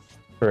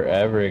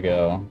forever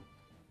ago,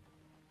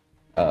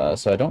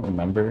 so I don't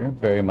remember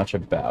very much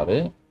about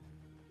it.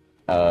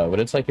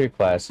 But it's like your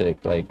classic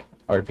like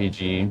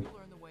RPG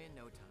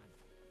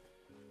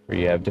where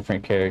you have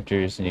different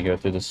characters and you go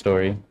through the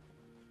story.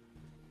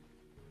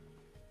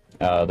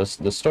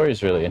 The story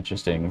is really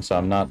interesting, so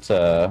I'm not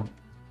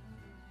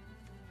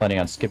planning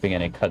on skipping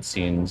any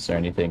cutscenes or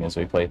anything as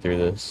we play through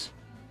this.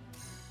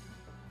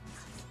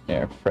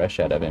 Yeah, fresh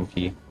out of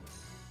MP.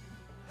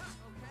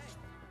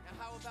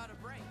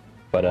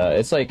 But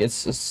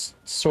it's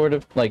sort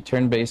of like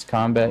turn-based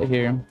combat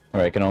here,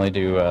 where I can only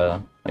do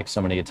like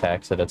so many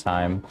attacks at a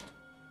time.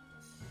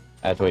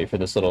 I have to wait for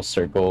this little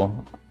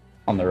circle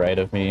on the right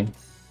of me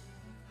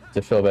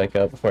to fill back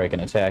up before I can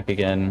attack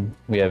again.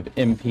 We have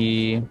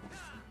MP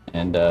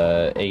and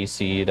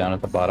AC down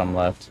at the bottom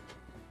left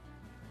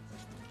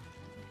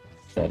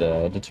that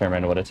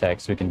determine what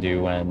attacks we can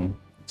do when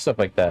stuff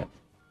like that.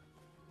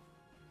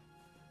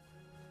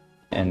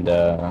 And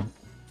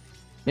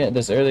yeah,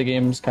 this early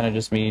game's kind of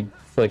just me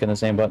clicking the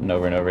same button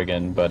over and over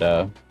again, but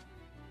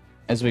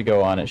as we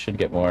go on, it should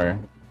get more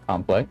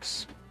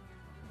complex.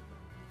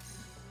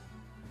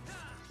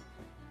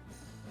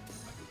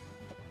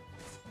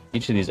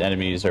 Each of these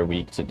enemies are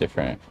weak to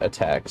different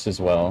attacks as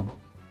well.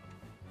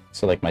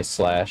 So like my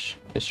slash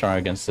is strong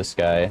against this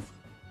guy.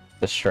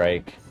 The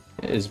strike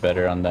is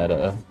better on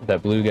that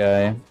blue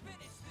guy.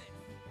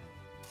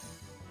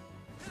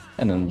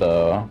 And then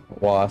the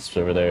wasps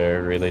over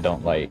there really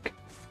don't like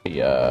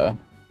the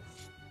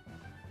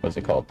what's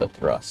it called? The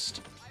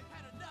thrust.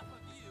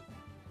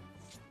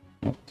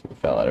 Oh, we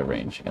fell out of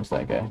range against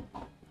that guy.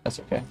 That's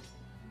okay.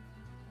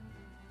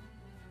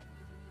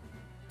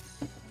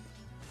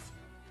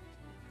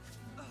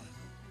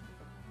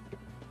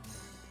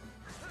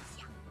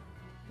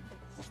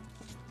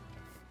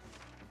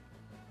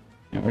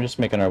 And we're just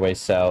making our way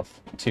south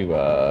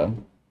to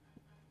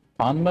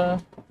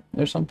Panma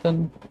or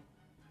something.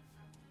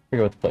 I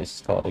forget what the place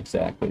is called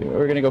exactly.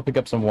 We're gonna go pick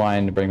up some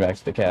wine to bring back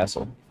to the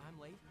castle. If I'm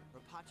late,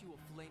 Rapachi will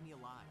flay me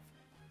alive.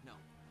 No,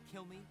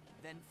 kill me,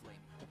 then flay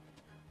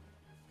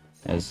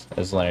me.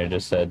 As Leonard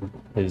just said,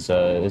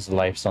 his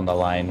life's on the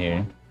line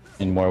here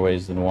in more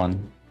ways than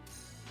one.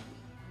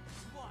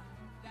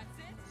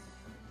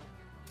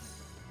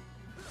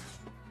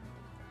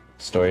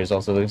 Story is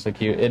also looks so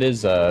cute. It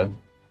is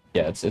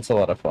yeah, it's a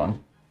lot of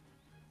fun.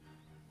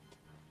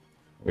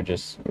 We're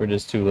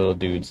just two little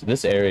dudes.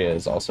 This area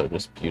is also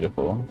just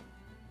beautiful,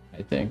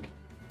 I think.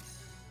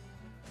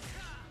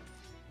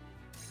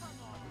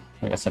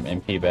 We got some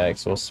MP back,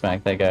 so we'll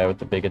smack that guy with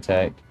the big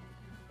attack.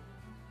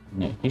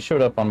 Yeah, he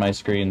showed up on my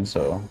screen,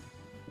 so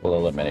we'll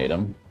eliminate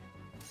him.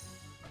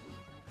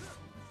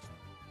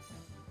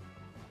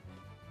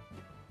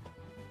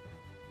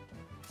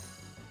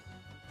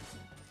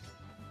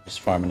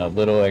 Just farming a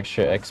little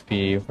extra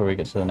XP before we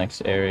get to the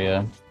next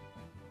area.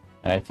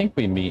 And I think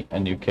we meet a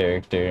new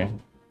character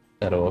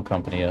that will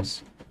accompany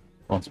us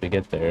once we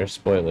get there.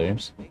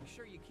 Spoilers. Make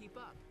sure you keep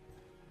up.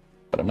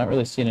 But I'm not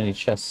really seeing any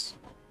chests.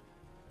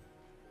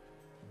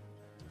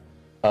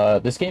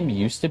 This game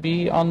used to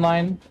be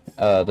online.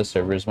 The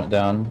servers went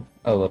down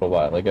a little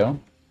while ago.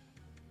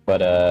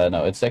 But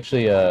no, it's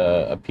actually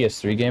a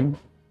PS3 game.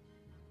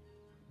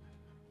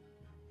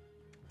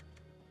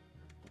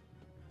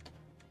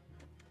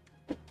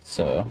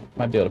 So,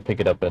 might be able to pick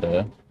it up at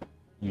a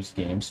used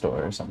game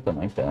store or something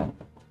like that.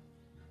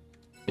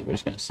 We're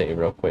just gonna save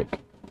real quick.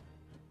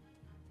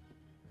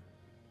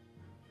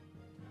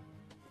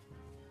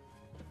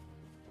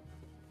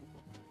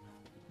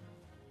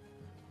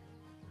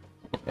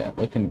 Yeah,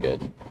 looking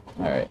good.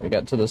 Alright, we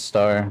got to the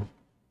star.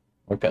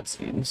 More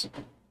cutscenes.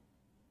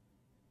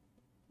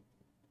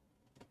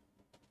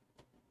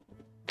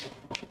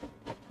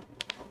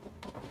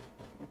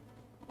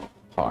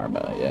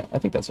 Parma, yeah, I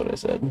think that's what I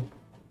said.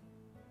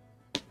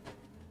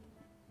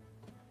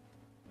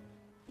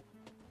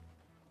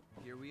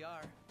 Here we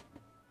are.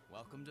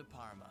 Welcome to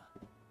Parma.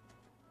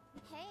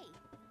 Hey,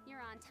 you're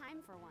on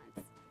time for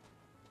once.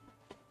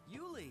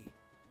 Yuli!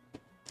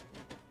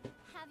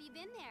 Have you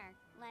been there,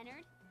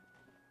 Leonard?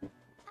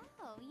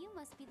 Oh, you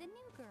must be the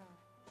new girl.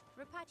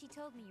 Rapachi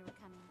told me you were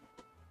coming.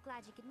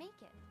 Glad you could make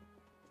it.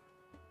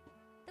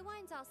 The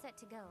wine's all set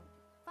to go.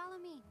 Follow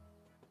me.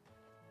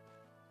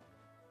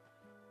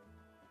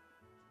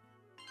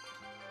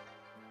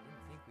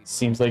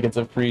 Seems like it's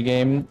a free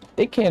game.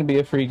 It can be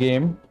a free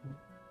game.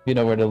 You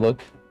know where to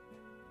look.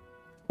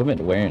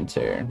 Equipment wear and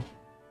tear.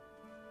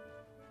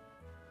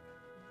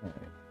 Alright.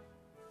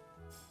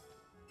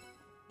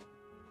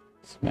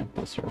 Smack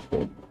this real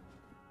quick.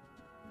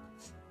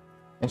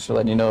 Thanks for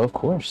letting you know, of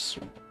course.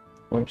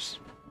 Of course.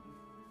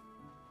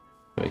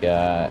 We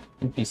got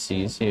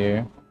NPCs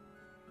here.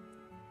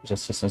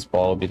 Assistance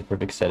Ball will be the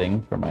perfect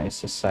setting for my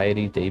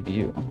society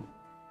debut.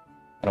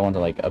 I don't want to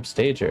like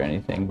upstage or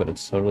anything, but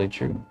it's totally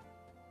true.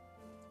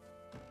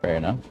 Fair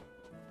enough.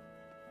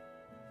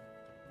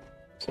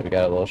 So we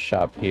got a little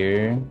shop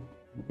here.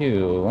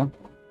 You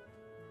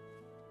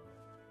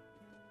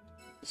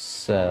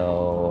sell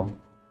sell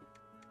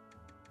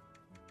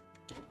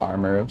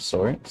armor of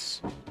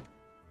sorts.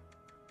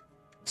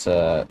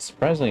 It's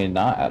surprisingly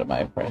not out of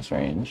my price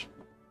range.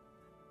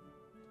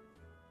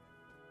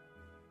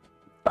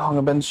 How long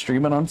have I been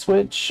streaming on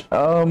Switch?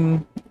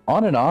 On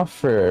and off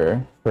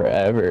for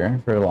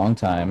forever, for a long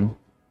time.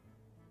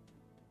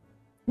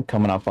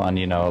 Coming up on,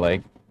 you know,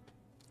 like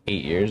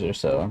 8 years or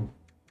so.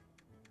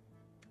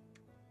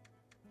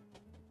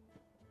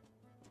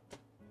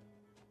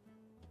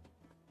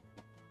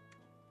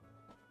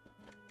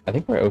 I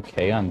think we're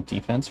okay on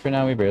defense for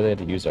now. We barely had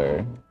to use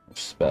our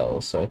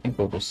spells, so I think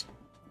we'll just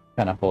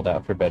kind of hold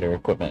out for better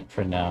equipment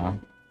for now.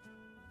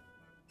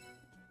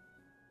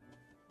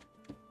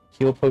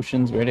 Heal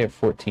potions, we already have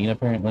 14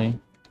 apparently.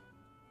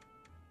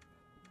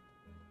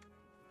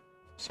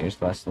 So here's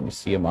the last time we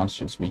see a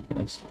monster's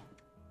weakness.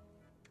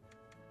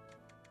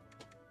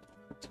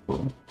 That's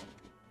cool.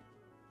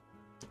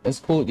 It's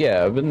cool,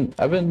 yeah, I've been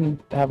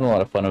having a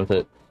lot of fun with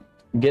it.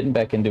 Getting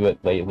back into it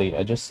lately.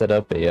 I just set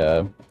up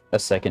a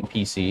second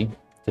PC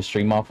to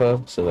stream off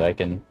of so that I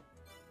can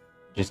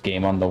just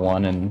game on the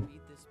one and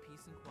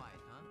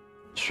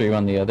stream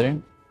on the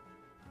other.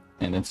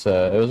 And it's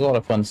it was a lot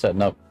of fun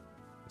setting up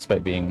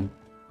despite being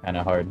kind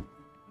of hard.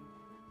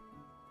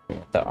 We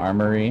got the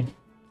armory.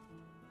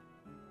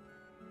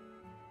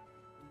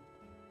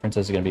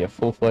 Princess is going to be a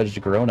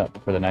full-fledged grown-up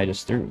before the night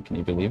is through. Can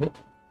you believe it?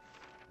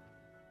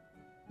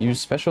 Use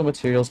special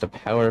materials to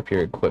power up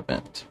your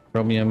equipment.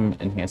 Chromium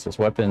enhances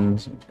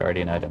weapons,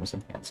 guardian items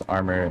enhance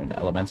armor, and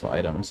elemental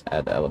items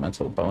add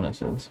elemental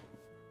bonuses.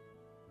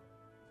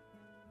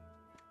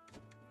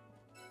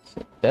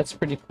 So that's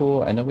pretty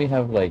cool. I know we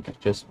have like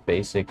just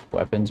basic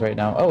weapons right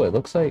now. Oh, it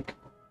looks like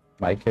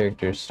my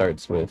character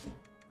starts with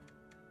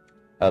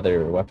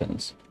other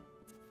weapons.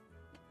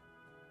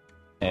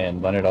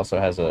 And Leonard also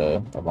has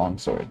a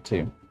longsword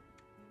too.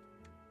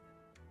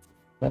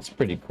 That's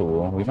pretty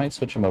cool. We might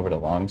switch him over to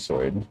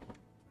longsword.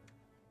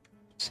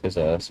 Just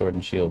because sword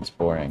and shield's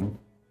boring.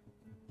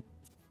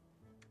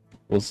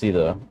 We'll see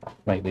though.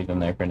 Might leave him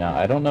there for now.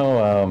 I don't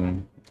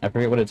know, I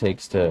forget what it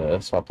takes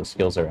to swap the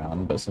skills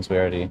around, but since we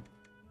already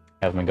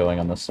have him going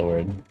on the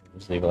sword, we'll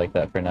just leave it like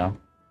that for now.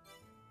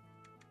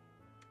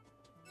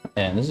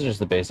 And this is just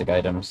the basic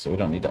items, so we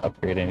don't need to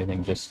upgrade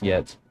anything just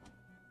yet.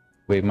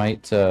 We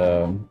might, it's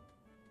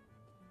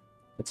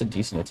a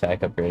decent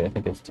attack upgrade. I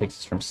think it takes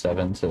us from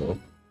 7 to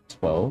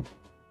 12.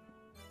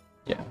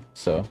 Yeah,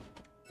 so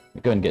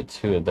we go ahead and get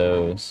 2 of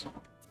those.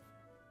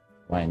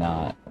 Why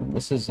not? And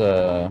this is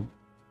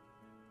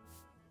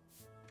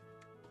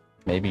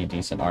maybe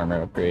decent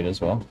armor upgrade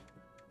as well.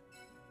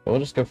 But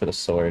we'll just go for the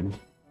sword.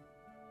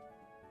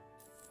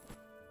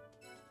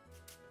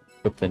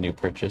 Put the new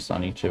purchase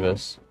on each of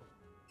us.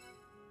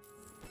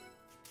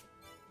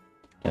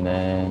 And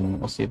then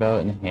we'll see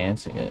about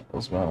enhancing it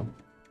as well.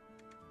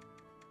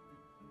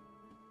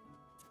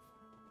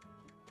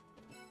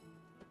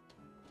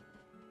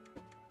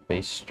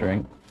 Base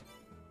strength.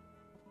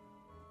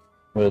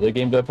 What other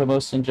game do I play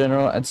most in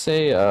general? I'd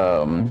say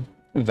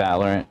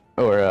Valorant,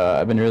 or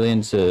I've been really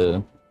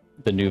into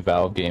the new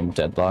Valve game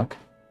Deadlock.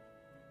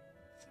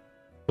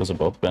 Those have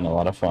both been a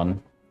lot of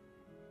fun.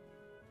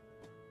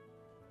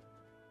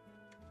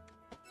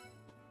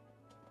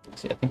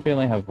 See, I think we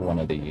only have one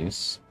of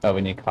these. Oh,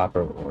 we need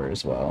copper ore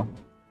as well.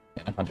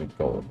 And 100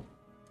 gold.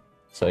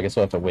 So I guess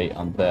we'll have to wait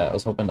on that. I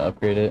was hoping to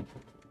upgrade it.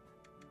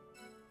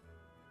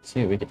 See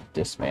what we can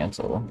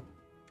dismantle.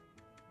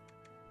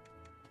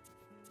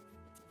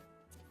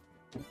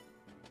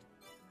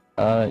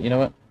 You know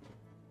what?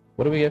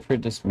 What do we get for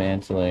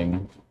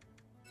dismantling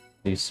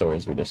these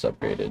swords we just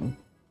upgraded?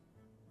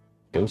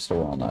 Ghost of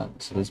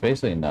Walnut. So there's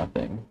basically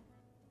nothing.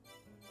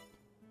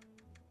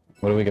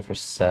 What do we get for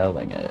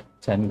selling it?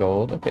 10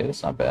 gold? Okay,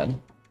 that's not bad.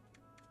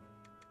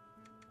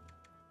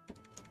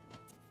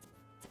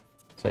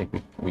 It's like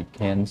we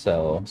can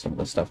sell some of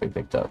the stuff we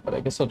picked up, but I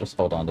guess I'll just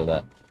hold on to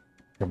that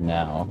for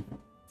now.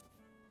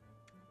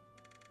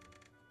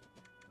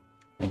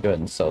 And go ahead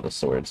and sell the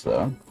swords,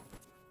 though.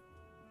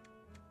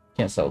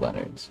 Can't sell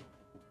Leonard's.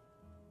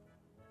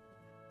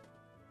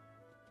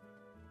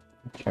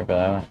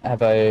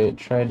 Have I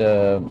tried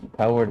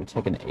Power World?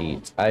 Took an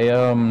 8. I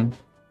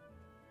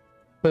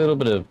play a little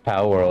bit of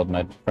Power World.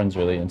 My friend's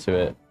really into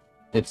it.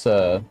 It's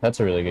that's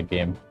a really good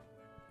game.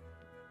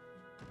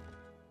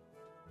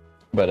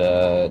 But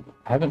I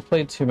haven't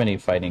played too many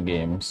fighting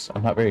games.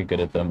 I'm not very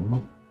good at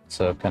them,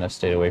 so I've kind of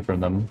stayed away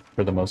from them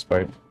for the most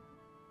part.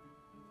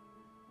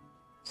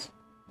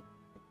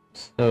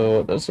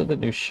 So those are the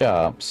new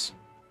shops.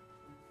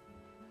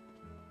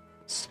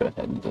 Let's go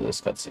ahead and do this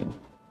cutscene.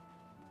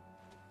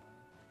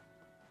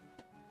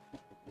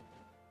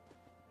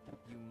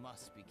 You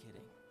must be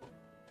kidding.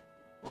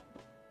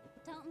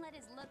 Don't let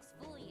his looks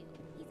fool you.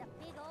 He's a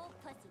big old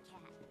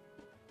pussycat.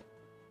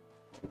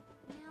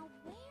 Now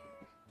where?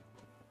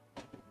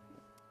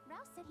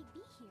 Rouse said he'd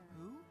be here.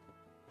 Who?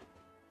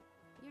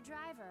 Your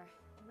driver.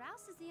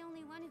 Rouse is the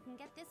only one who can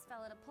get this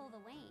fella to pull the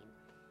Wayne.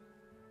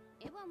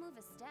 It won't move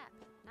a step,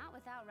 not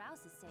without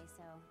Rouse's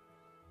say-so.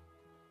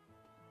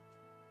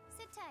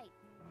 Sit tight.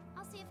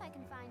 I'll see if I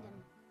can find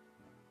him.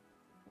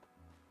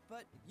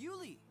 But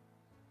Yuli!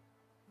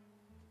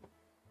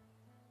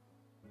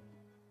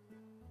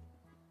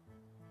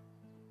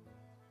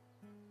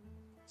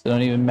 So it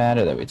don't even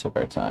matter that we took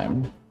our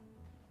time.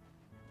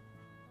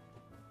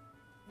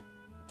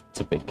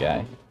 It's a big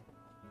guy.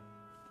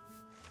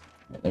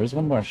 There's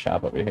one more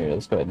shop over here.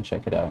 Let's go ahead and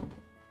check it out.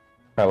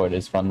 Probably it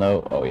is fun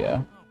though. Oh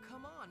yeah. Oh,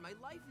 come on. My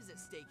life is at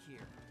stake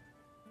here.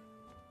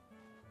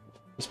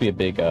 This be a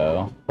big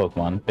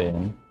Pokemon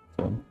fan.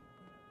 So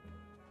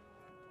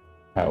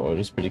Powerwood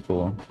is pretty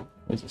cool.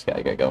 What's this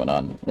guy got going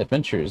on?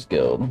 Adventurers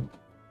Guild.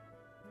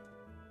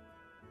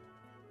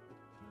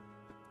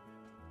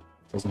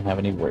 Doesn't have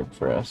any work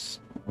for us.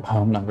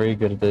 Wow, I'm not very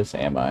good at this,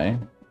 am I?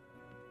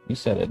 You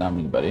said it, not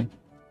me, buddy.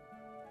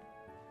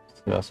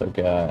 We also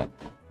got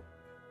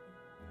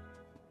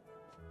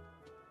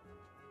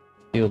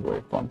field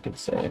work, one could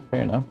say.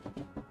 Fair enough.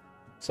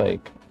 It's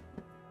like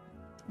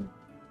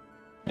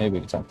maybe we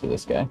can talk to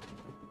this guy.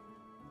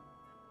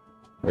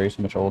 Very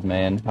so much old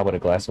man. How about a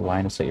glass of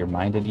wine to set your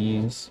mind at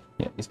ease?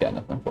 Yeah, he's got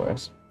nothing for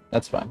us.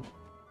 That's fine.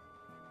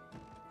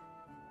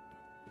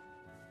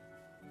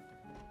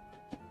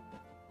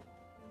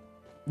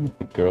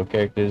 The girl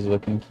character is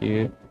looking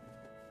cute.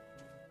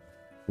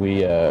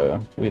 We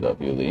love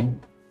Yuli.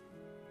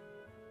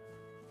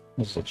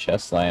 There's a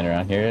chest lying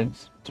around here.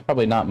 It's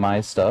probably not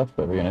my stuff,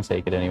 but we're gonna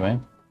take it anyway.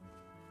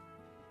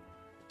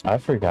 I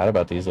forgot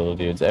about these little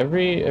dudes.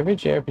 Every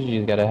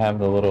JRPG's gotta have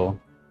the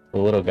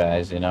little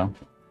guys, you know.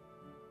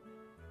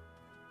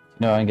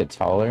 You know, I can get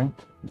taller.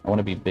 I want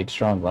to be big,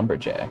 strong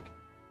lumberjack.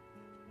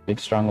 Big,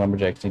 strong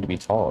lumberjacks need to be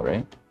tall,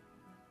 right?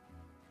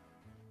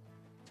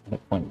 At a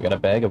point, we got a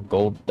bag of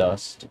gold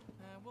dust.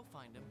 We'll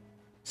find him.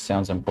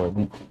 Sounds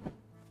important.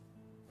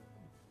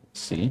 Let's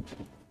see.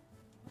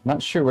 I'm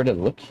not sure where to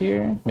look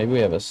here. Maybe we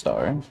have a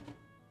star.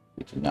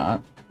 We do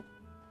not.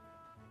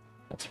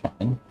 That's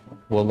fine.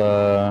 We'll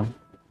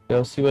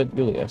go see what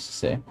Yuli has to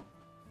say.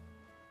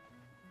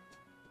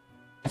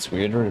 That's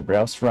weird. Where did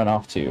Rouse run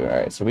off to?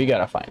 Alright, so we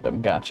gotta find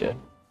him. Gotcha.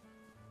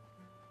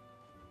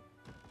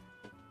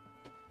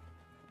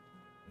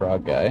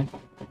 Frog guy.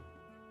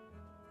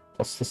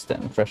 What's this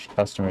then? Fresh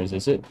customers,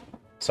 is it?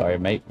 Sorry,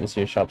 mate. This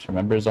here shop's for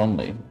members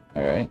only.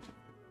 Alright.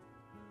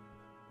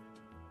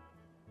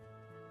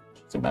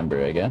 It's a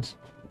member, I guess.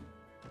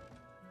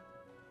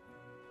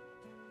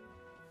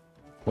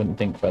 Wouldn't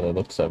think by the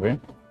looks of her.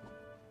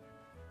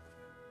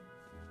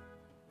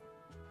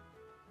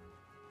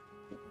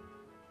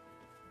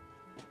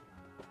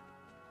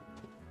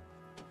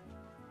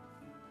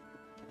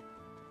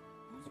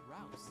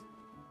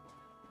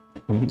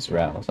 Who's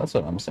Rouse? That's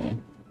what I'm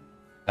saying.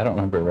 I don't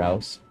remember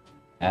Rouse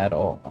at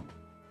all.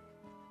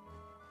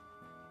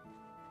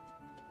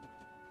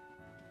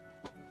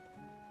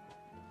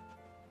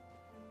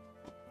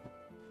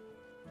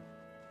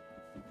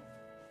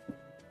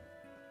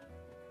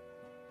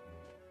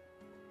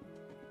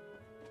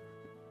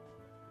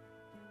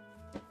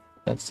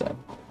 That's sad.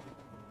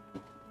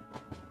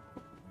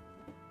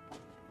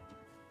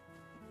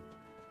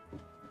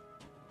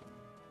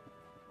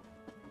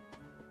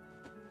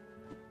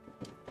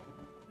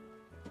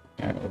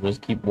 Alright, we'll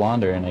just keep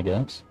wandering, I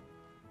guess.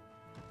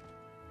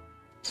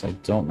 So I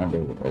don't remember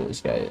where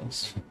this guy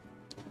is.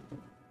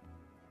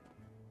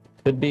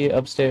 Could be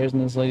upstairs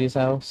in this lady's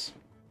house.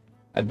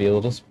 I'd be a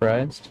little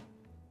surprised.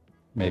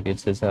 Maybe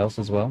it's his house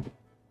as well.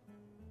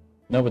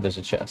 No, but there's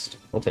a chest.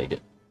 We'll take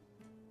it.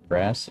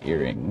 Brass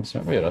earrings.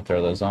 Maybe I'll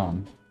throw those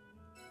on.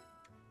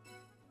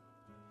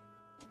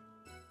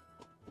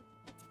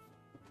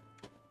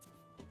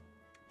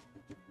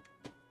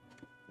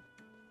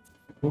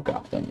 Who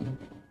got them?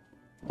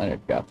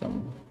 Leonard got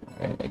them.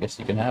 Alright, I guess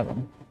you can have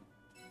them.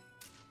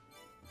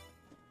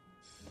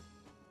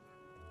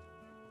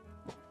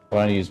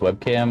 Want to use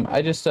webcam?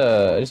 I just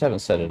haven't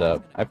set it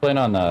up. I plan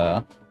on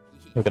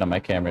hooking up my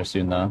camera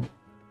soon though.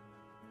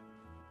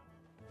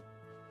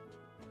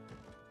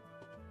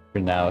 For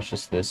now, it's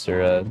just this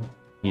or a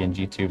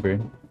ENG tuber.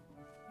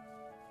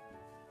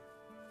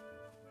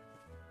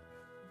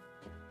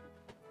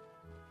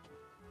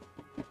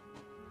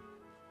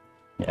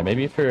 Yeah,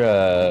 maybe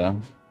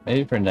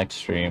for next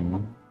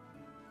stream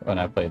when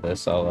I play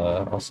this,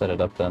 I'll set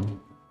it up then.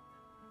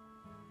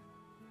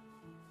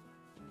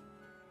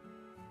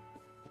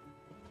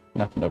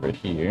 Nothing over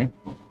here.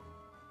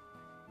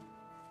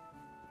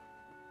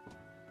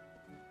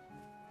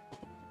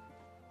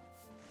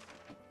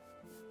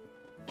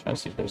 Trying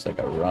to see if there's like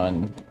a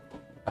run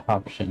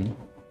option.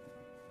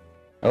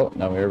 Oh,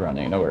 no, we're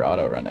running. No, we're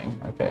auto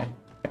running. Okay,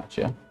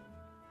 gotcha.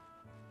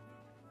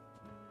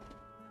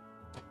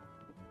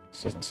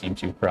 This doesn't seem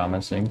too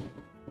promising.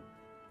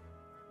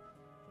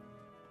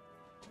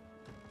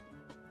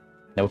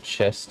 No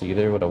chest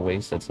either. What a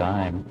waste of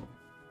time.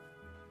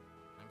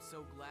 I'm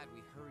so glad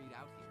we hurried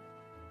out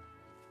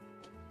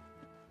here.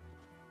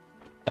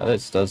 Now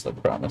this does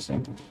look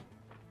promising.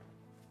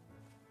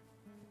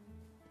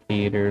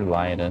 Peter,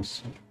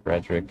 Linus,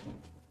 Frederick.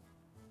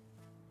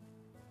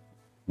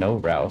 No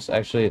Rouse.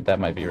 Actually, that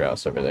might be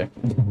Rouse over there.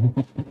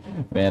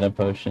 Mana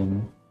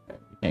potion.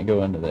 Can't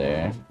go into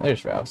there.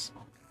 There's Rouse.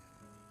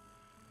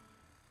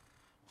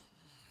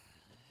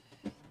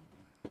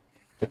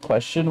 The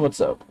question,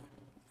 what's up?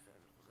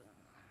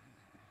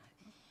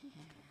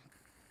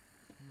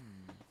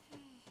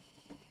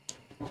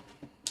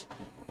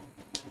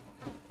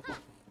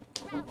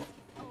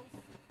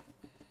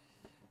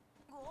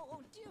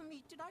 Oh, dear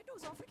me, did I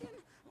doze off again?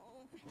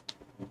 Oh.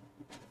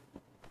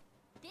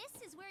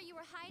 This is where you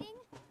were hiding?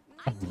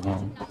 I told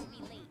you not to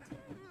be late.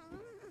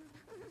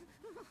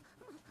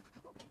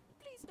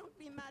 Please don't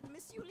be mad,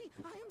 Miss Yuli.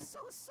 I am so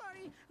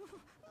sorry.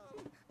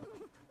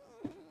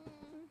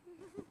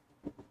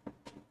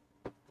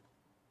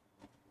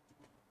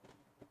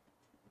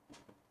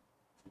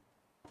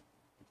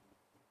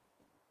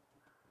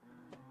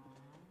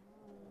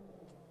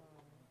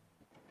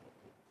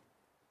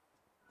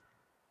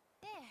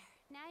 There,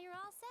 now you're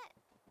all set.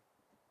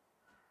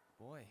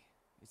 Boy,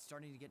 it's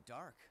starting to get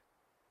dark.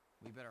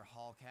 We better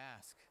haul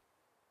cask.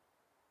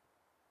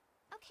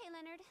 Okay,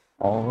 Leonard.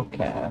 All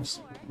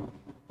cast.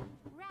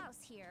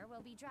 Rouse here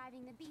will be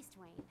driving the Beast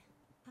Wayne.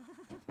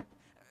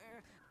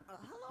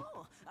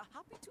 Hello.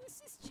 Happy to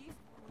assist, Chief.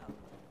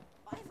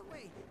 By the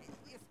way,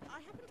 if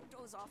I happen to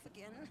doze off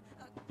again,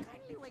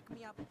 kindly wake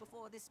me up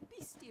before this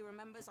beastie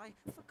remembers I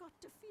forgot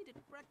to feed it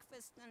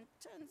breakfast and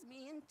turns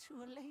me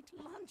into a late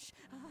lunch.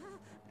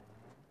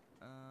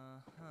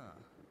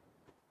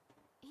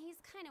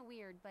 He's kind of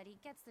weird, but he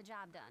gets the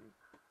job done.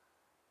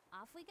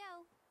 Off we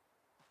go.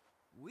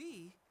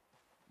 We?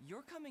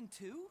 You're coming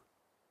too?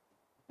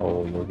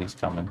 Oh, Yogi's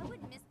coming. I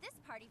wouldn't miss this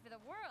party for the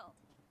world.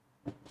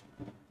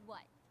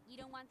 What? You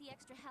don't want the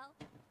extra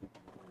help?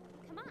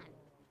 Come on.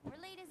 We're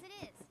late as it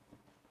is.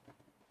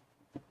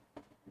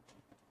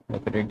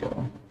 Look at her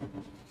go.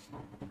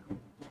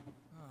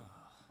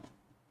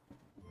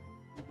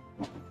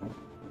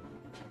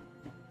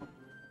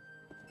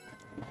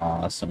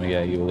 Awesome, we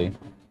got Yuli.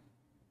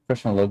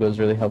 Professional logo is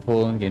really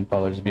helpful and gain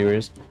followers,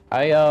 viewers.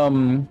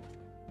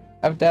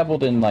 I've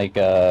dabbled in like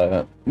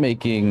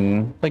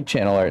making like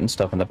channel art and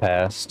stuff in the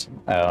past.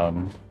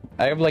 I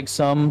have like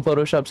some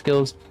Photoshop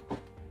skills,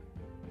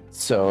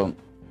 so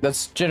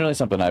that's generally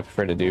something I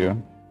prefer to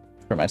do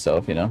for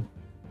myself, you know.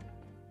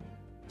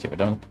 Okay, we're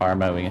done with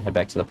Parma. We can head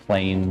back to the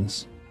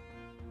plains.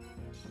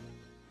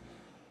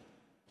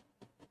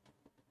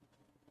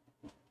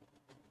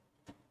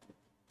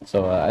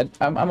 So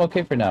I'm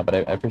okay for now, but I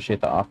appreciate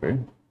the offer.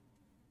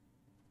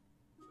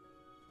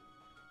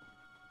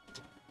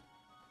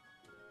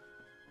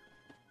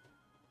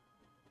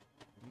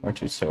 Or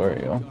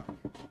tutorial.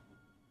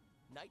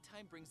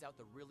 Nighttime brings out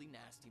the really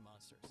nasty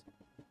monsters.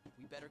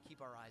 We better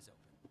keep our eyes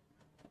open.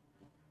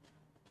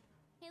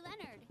 Hey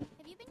Leonard,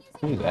 have you been using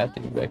Who's that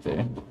dude back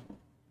there?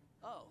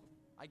 Oh,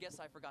 I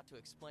guess I forgot to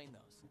explain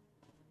those.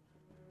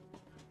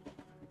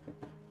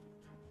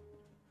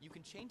 You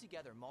can chain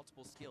together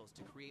multiple skills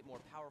to create more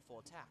powerful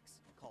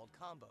attacks, called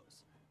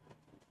combos.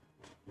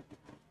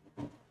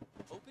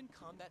 Open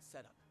Combat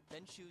Setup,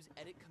 then choose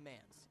Edit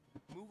Commands.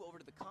 Move over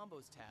to the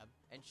Combos tab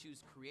and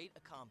choose Create a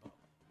Combo.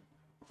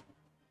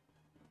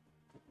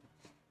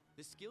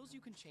 The skills you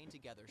can chain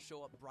together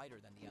show up brighter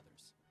than the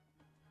others.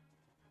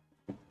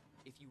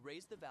 If you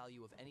raise the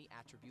value of any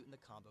attribute in the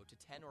combo to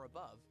 10 or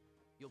above,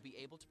 you'll be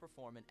able to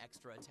perform an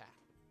extra attack.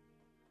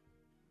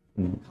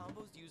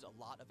 Combos use a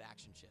lot of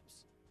action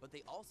chips, but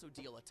they also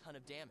deal a ton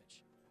of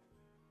damage.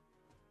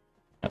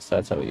 So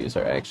that's how we use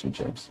our action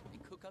chips.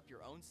 And cook up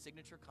your own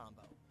signature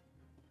combo.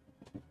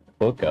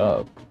 Hook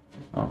up.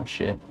 Oh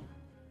shit.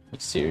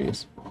 It's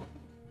serious.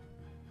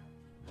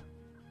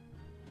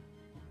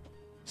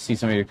 See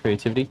some of your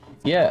creativity?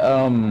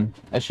 Yeah,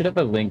 I should have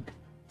a link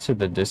to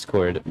the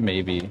Discord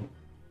maybe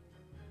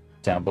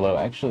down below.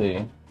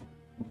 Actually,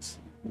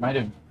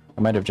 I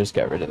might have just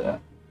got rid of that.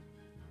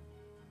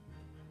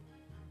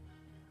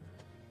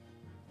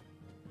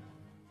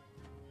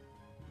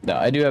 No,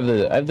 I do have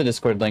the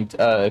Discord linked.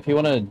 If you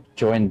want to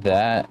join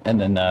that, and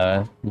then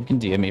you can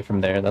DM me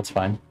from there. That's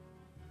fine.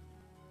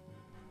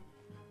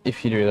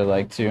 If you'd really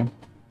like to.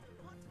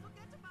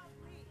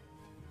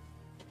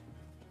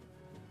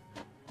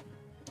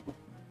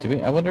 Do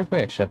we? I wonder if we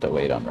actually have to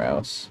wait on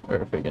Rouse, or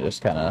if we can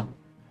just kind of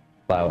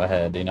plow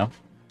ahead, you know?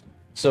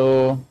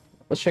 So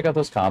let's check out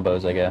those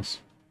combos, I guess.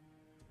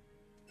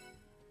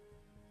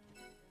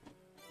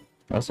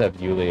 We also have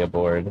Yuli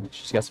aboard.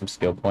 She's got some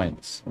skill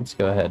points. Let's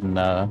go ahead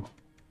and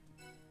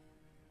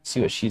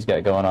see what she's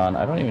got going on.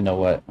 I don't even know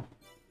what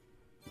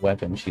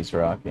weapon she's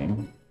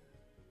rocking.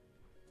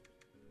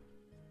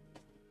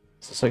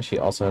 It looks like she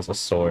also has a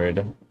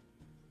sword.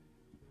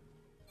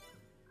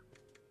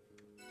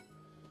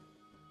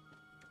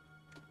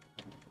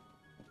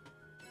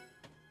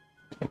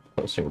 Take a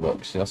closer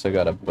look. She's also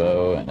got a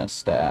bow and a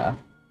staff.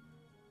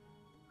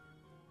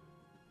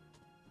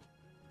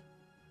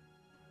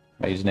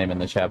 My username in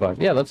the chat box.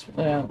 Yeah, I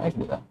can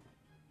do that.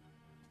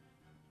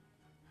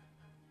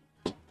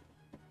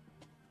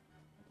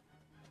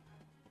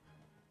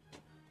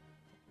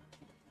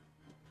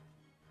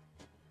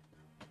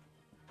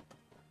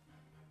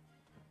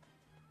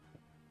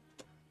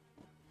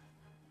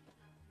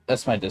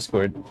 That's my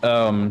Discord.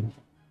 I'll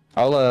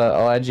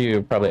add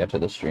you probably after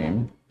the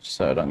stream,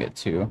 so I don't get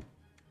too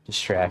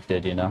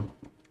distracted, you know.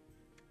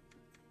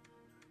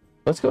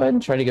 Let's go ahead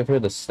and try to give her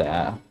the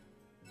staff.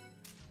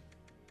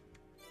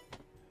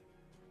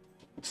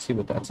 Let's see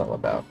what that's all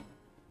about.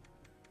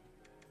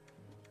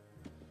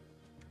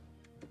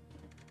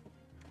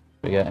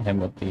 We got him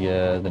with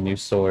the new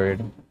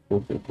sword.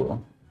 Cool, cool,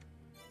 cool.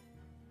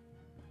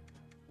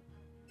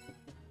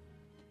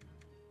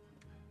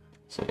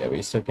 So yeah,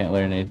 we still can't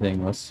learn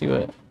anything. Let's see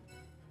what...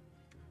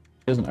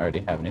 He doesn't already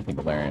have anything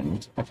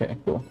learned. Okay,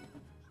 cool.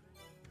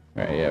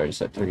 Alright, yeah, we're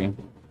just at 3.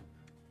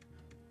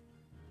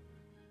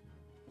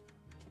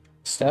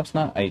 Staff's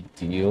not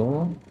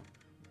ideal.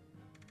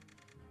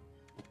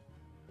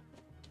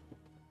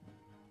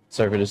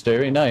 Sorry for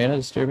disturbing. No, you're not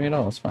disturbing at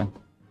all. It's fine.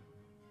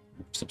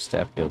 Some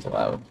staff skills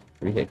allowed.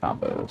 3-hit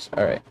combos.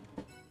 Alright.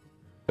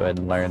 Go ahead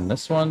and learn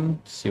this one.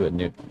 See what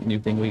new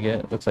thing we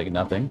get. Looks like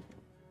nothing.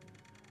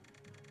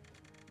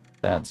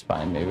 That's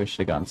fine. Maybe we should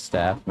have gone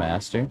Staff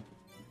Master.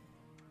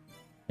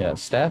 Yeah,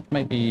 Staff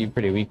might be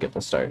pretty weak at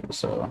the start,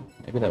 so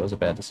maybe that was a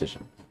bad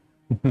decision.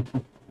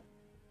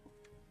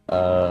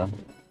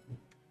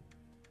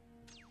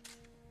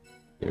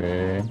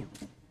 Here,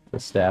 the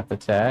Staff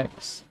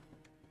attacks.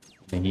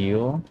 The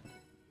heal.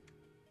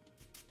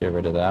 Get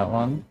rid of that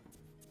one.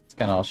 That's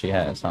kind of all she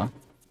has, huh?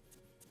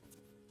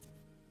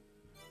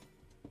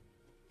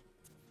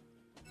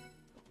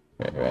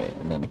 Right,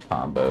 and then the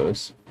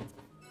combos.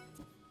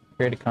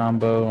 Create a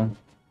combo.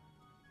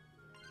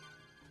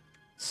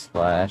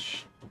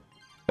 Slash.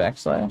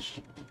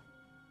 Backslash.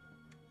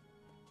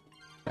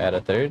 Add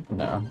a third?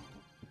 No.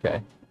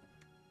 Okay.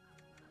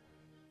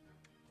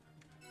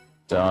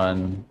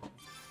 Done.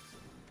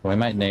 We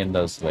might name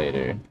those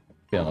later.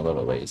 Feeling a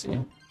little lazy.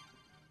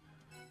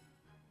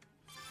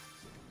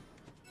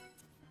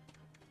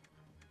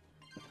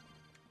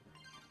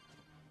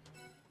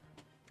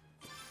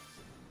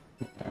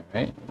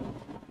 Alright.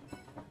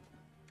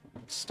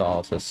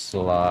 Install to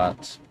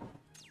slot.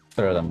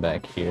 Throw them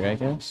back here, I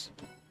guess.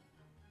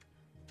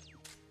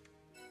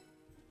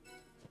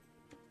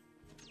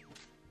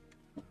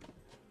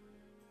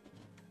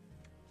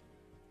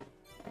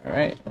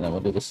 Alright, and then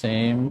we'll do the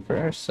same for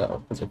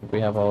ourselves, because I think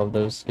we have all of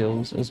those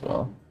skills as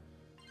well.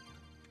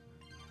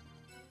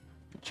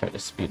 Try to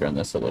speedrun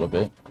this a little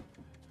bit.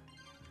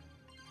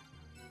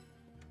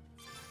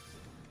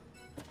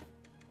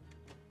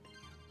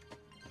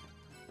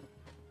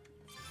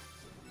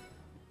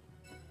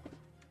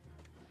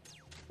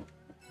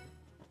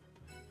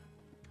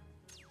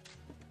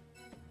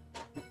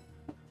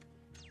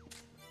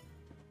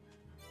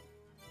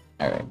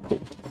 Alright,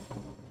 cool.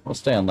 We'll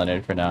stay on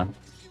Leonard for now.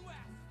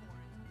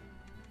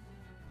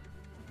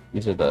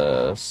 These are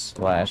the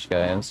slash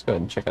guys. Let's go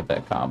ahead and check out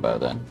that combo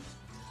then.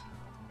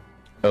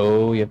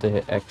 Oh, you have to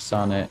hit X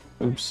on it.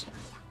 Oops.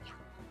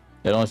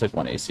 It only took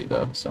 1 AC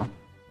though, so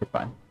we're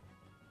fine.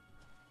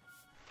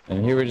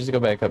 And here we just go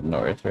back up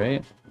north,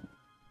 right?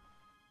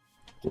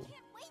 Cool.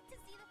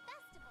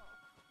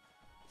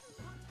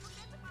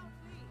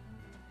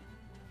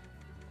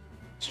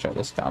 Let's try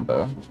this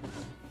combo.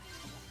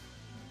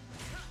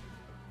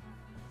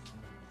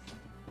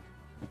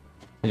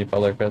 Did you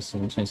follow request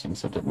and changing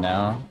accepted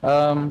now?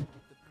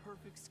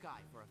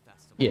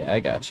 Yeah, I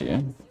got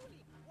you.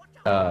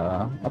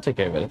 I'll take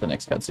care of it at the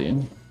next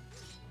cutscene.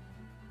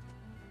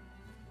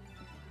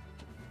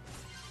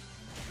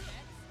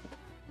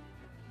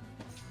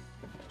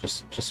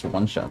 Just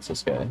one shots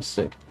this guy.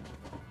 Sick.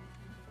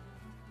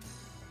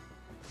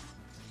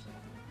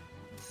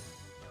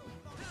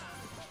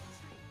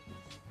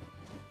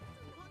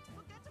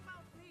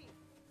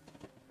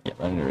 Yeah,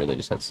 Leonard really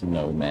just has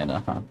no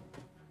mana, huh?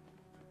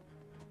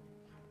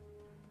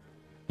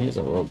 He's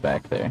a little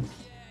back there.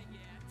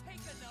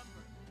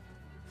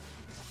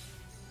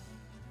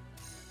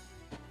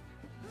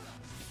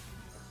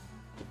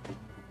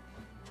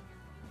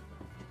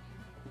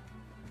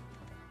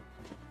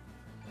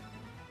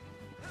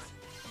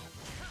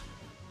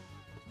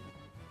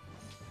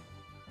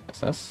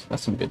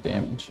 That's some good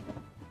damage.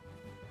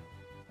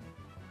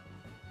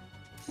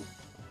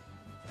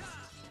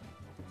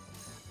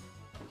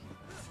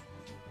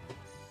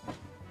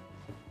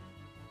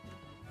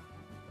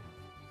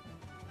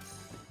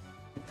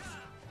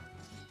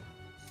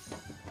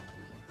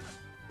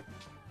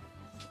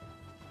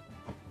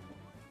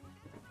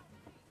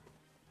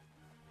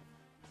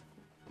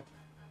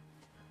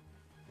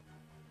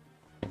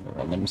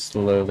 Let them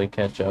slowly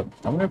catch up.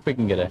 I wonder if we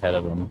can get ahead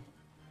of them.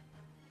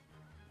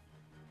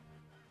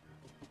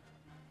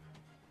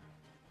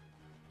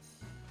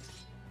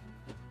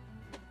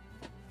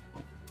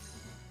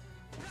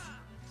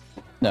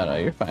 No,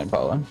 you're fine,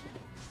 Paula.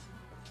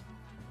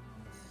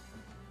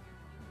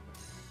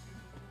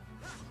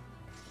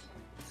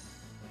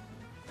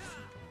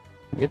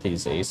 We get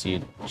these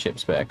AC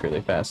chips back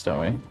really fast, don't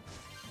we?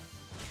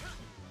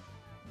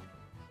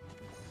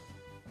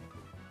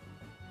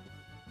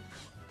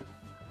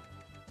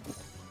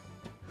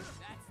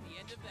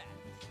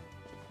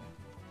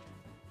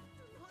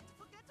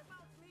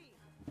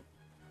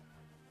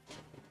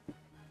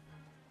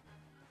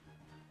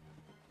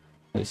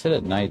 They said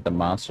at night the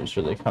monsters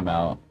really come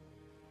out.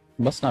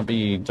 Must not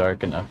be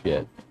dark enough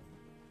yet,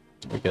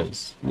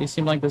 because these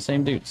seem like the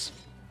same dudes.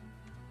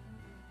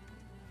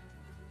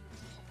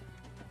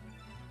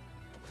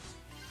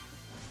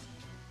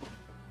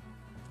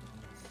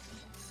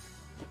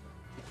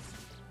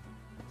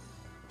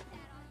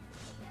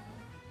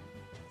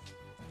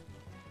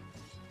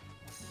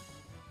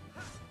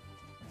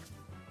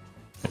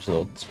 There's a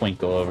little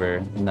twinkle over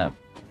in that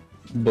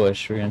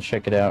bush. We're gonna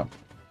check it out.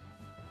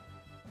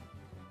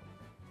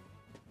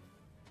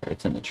 Or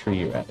it's in the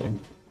tree, rather.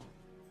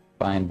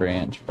 Fine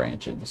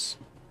branches.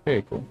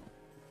 Very cool.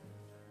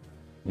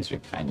 These are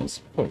kindness,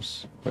 of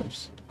course, of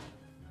course.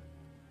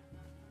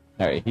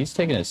 Alright, he's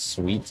taking his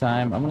sweet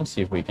time. I'm gonna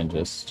see if we can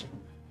just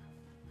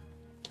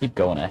keep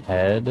going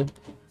ahead.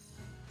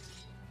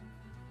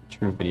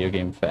 True video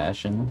game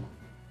fashion.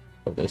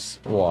 But this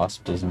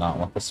wasp does not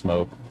want the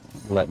smoke,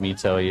 let me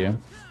tell you.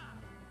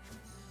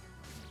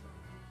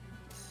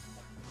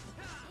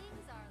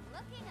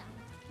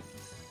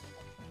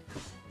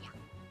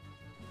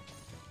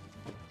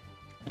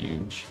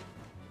 Huge.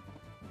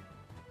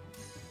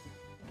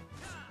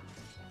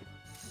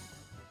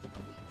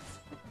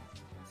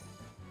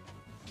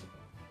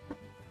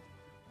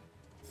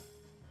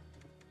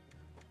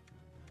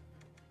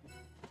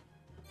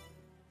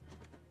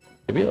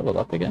 Did we level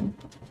up again?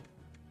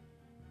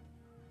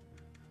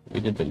 We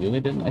did, but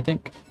Yuli didn't, I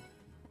think.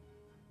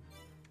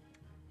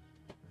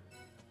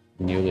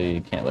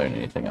 Yuli can't learn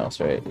anything else,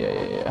 right?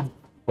 Yeah.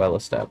 Well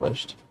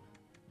established.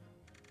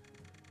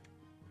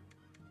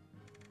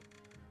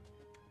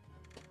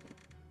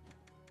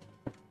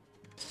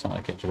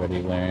 Sonic Edge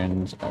already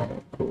learned.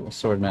 Alright, cool.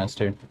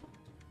 Swordmaster.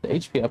 The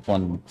HP up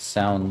one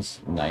sounds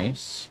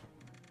nice.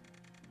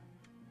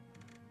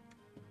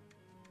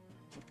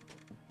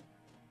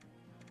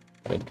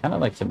 I'd kind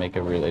of like to make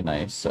a really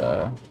nice,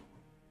 or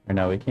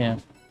no, we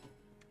can't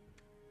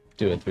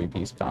do a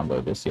 3-piece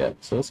combo just yet.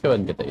 So let's go ahead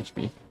and get the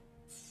HP.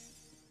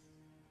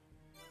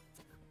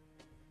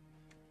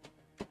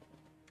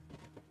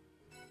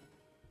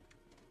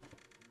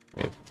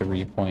 We have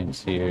 3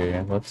 points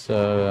here. Let's,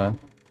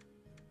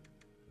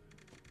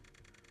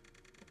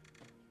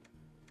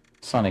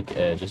 Sonic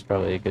Edge is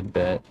probably a good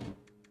bet.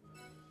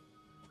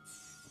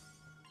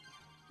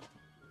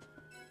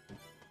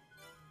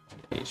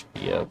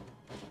 HP up.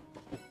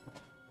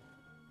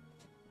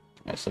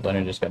 Alright, so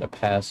Leonard just got a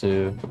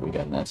passive, but we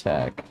got an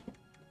attack.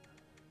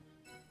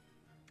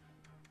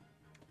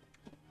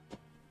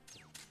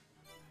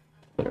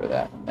 Put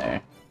that in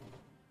there.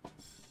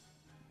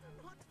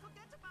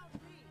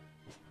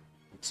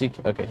 See,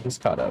 okay, he's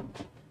caught up.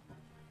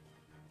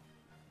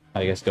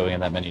 I guess going in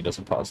that menu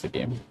doesn't pause the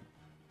game.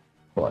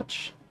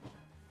 Clutch.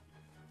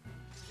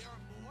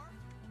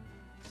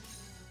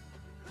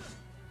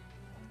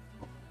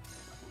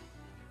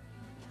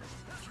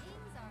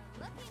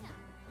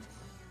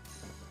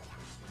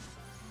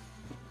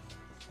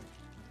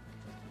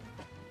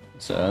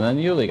 So then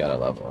Yuli got a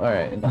level.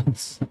 Alright,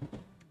 let's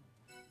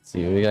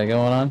see what we got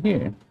going on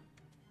here.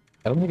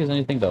 I don't think there's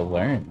anything to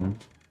learn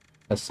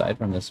aside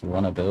from this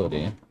one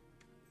ability.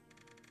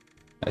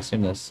 I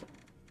assume this...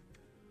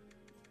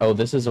 Oh,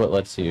 this is what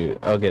lets you...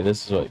 Okay,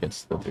 this is what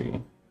gets the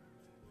 3.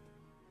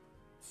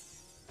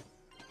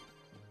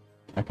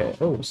 Okay,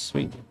 oh,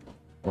 sweet.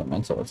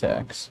 Elemental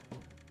attacks.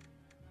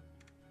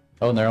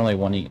 Oh, and they're only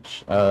 1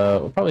 each.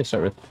 We'll probably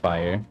start with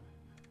fire.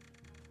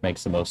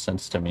 Makes the most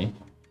sense to me.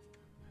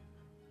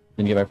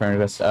 Didn't get my friend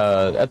request.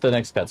 At the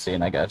next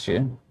cutscene, I got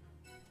you.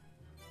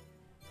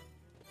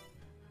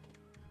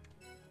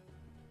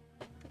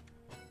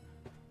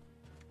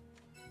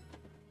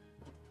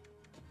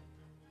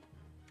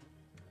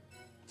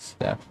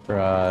 Staff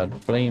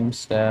Rod, Flame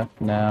Staff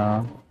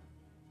now.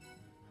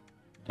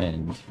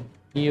 And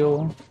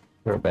heal.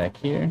 We're back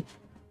here.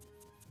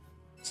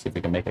 See if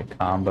we can make a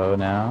combo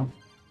now.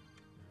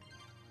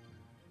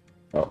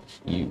 Oh,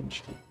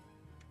 huge.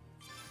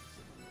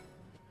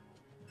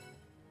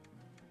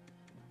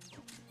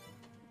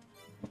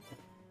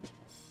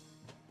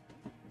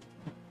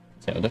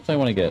 So I definitely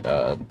want to get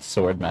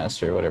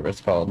Swordmaster, whatever it's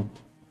called,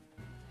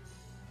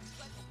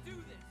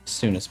 as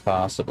soon as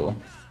possible.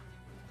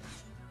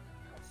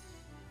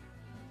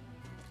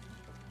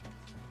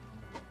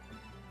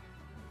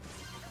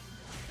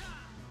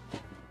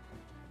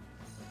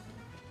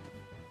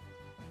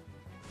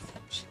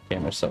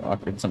 Camera's so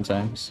awkward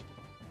sometimes.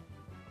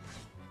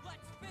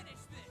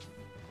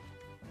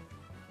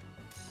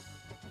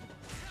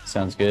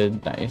 Sounds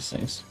good. Nice,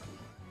 nice.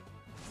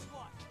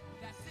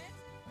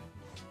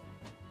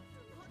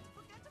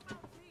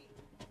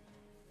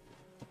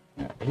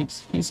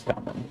 Alright, he's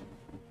coming.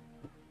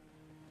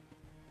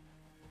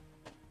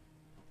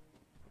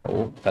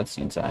 Oh,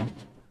 cutscene time.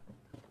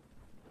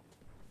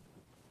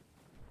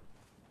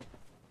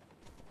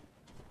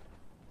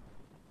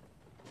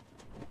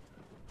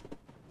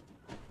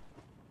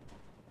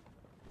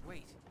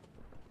 Wait.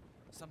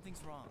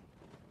 Something's wrong.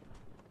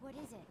 What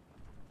is it?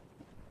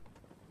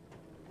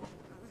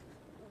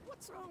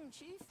 What's wrong,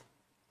 Chief?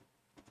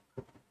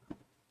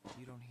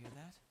 You don't hear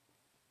that?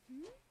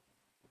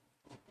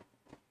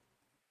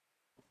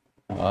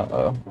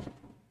 Uh-oh.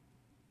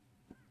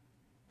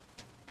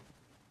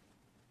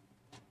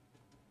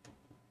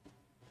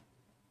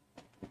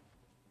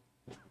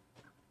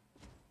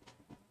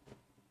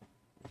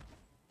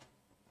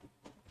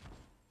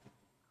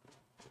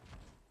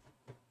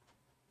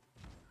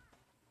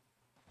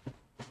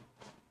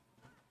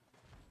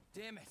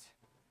 Damn it!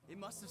 It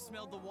must have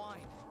smelled the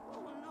wine.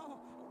 Oh no!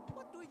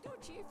 What do we do,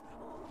 Chief?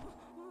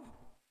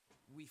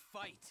 We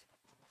fight.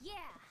 Yeah.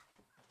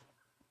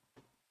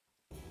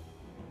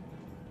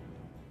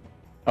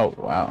 Oh,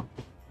 wow.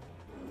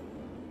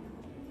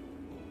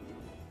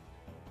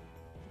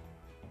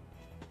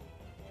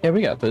 Yeah,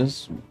 we got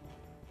this.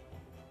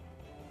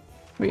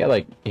 We got,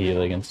 like,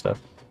 healing and stuff.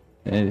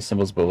 And the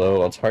symbols below,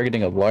 while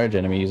targeting a large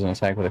enemy, use an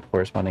attack with a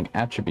corresponding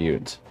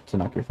attribute to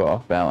knock your foe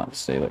off balance.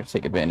 Sailor,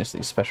 take advantage of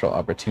these special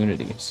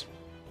opportunities.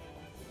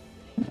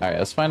 Alright,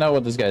 let's find out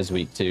what this guy's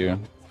weak to.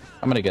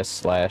 I'm gonna guess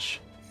Slash.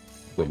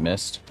 We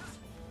missed.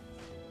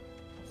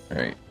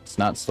 Alright, it's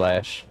not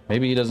Slash.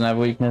 Maybe he doesn't have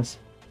a weakness.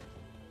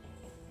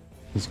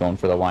 He's going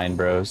for the wine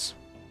bros.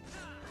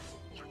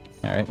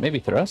 Alright, maybe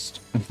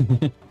Thrust.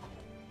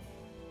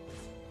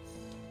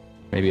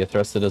 Maybe a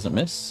Thrust that doesn't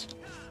miss.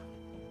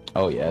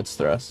 Oh yeah, it's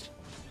Thrust.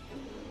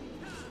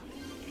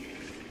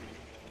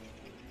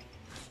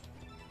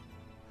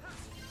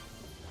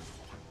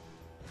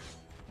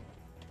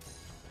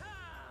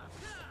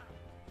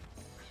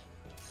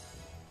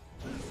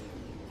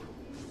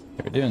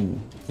 We're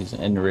doing, he's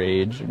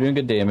enraged. We're doing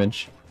good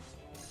damage.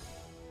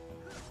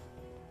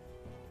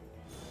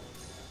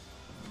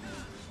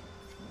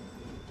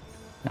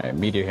 Alright,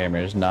 Meteor Hammer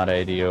is not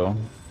ideal.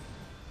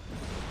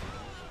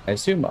 I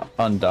assume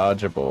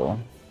undodgeable.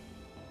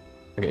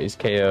 Okay, he's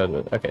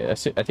KO'd. Okay, I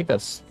think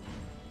that's...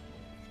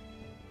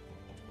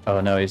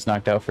 Oh no, he's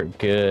knocked out for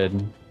good.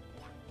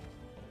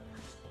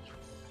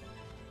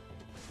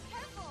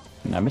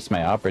 And I missed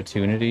my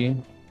opportunity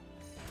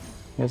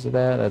because of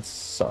that. That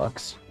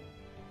sucks.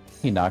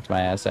 He knocked my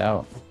ass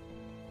out.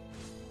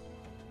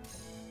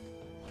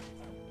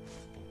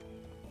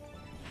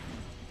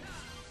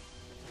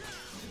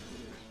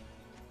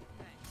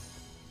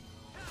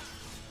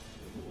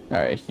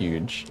 Alright,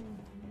 huge.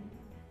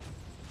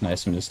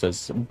 Nice one, just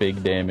does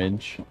big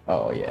damage.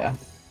 Oh yeah.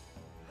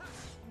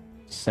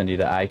 Send you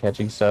the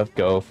eye-catching stuff,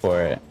 go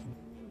for it.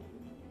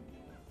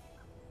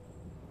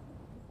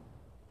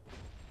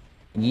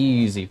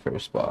 Easy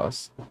first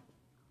boss.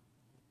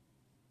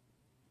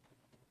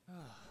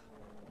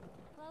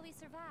 Well, we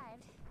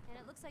survived, and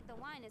it looks like the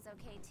wine is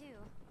okay too.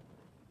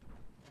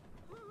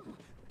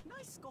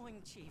 Nice going,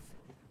 Chief.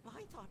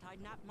 I thought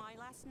I'd nap my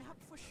last nap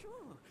for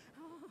sure.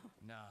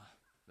 Nah,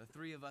 the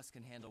three of us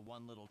can handle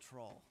one little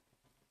troll.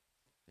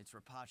 It's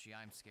Rapachi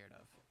I'm scared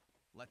of.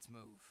 Let's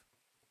move.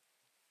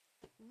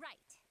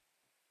 Right.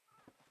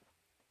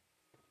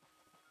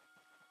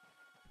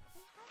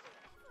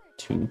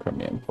 Two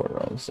Chromium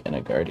Portals and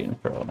a Guardian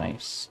Pearl.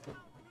 Nice.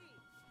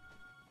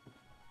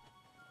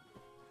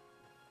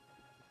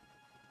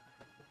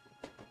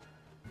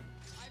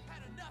 I've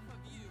had enough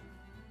of you.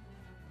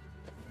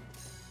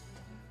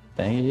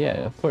 Thank you. Yeah,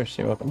 of course.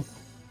 You're welcome.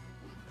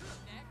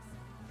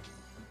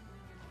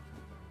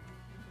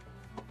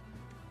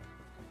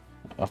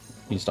 Oh,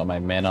 used all my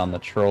mana on the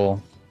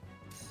troll.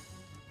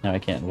 Now I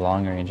can't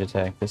long range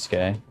attack this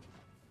guy.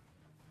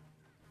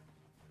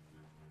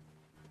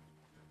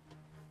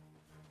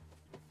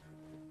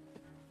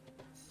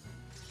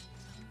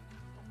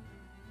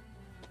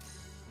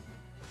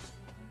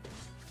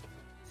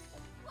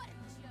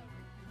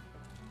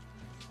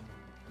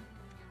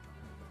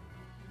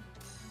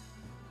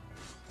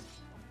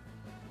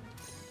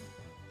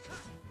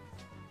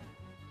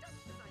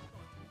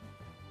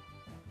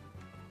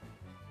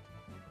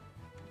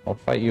 I'll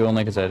fight you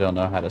only because I don't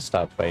know how to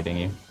stop fighting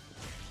you.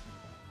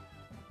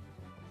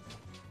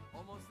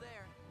 Almost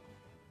there.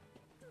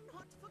 Do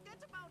not forget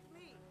about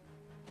me.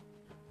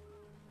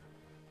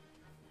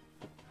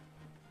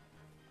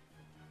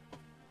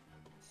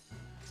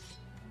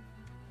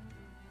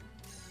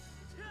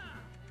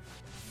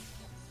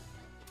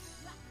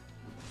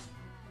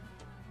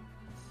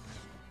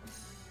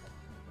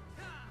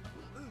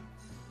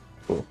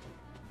 Cool.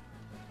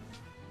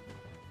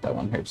 That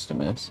one hurts to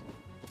miss.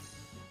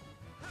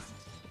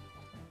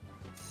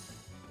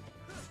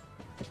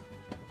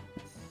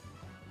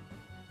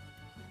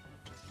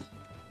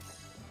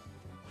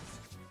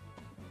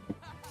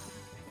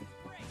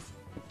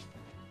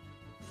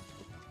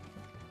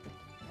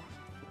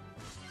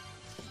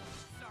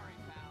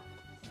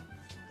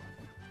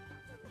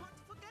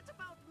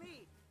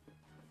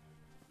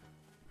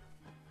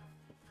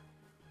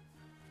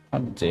 How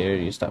dare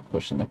you stop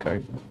pushing the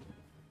cart?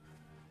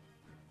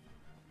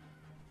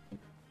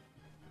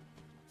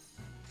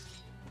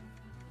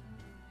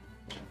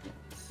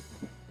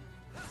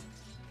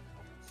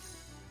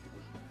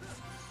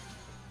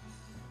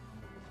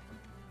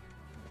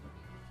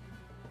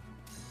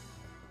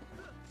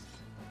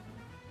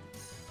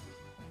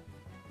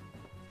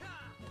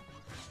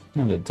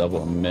 And a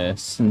double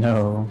miss,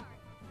 no.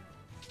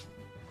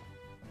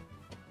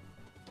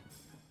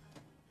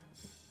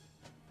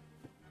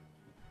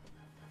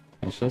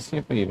 Let's see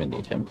if we even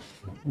need him.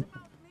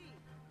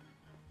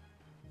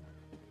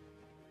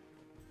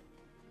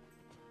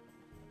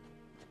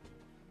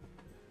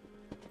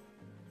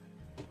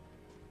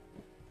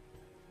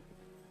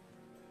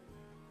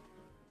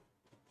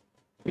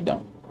 We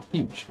don't.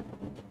 Huge.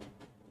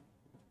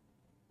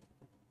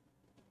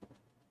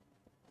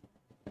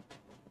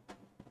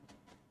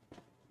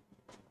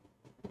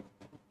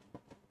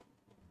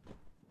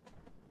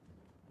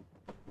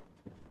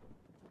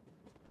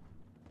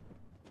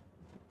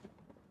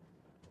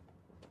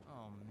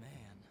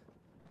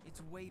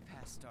 It's way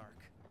past dark.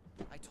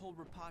 I told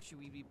Rapachi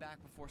we'd be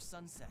back before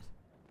sunset.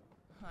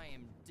 I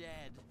am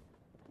dead.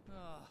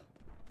 Ugh.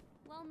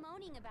 Well,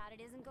 moaning about it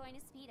isn't going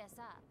to speed us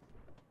up.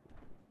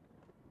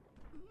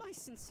 My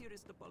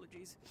sincerest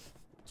apologies,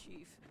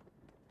 Chief.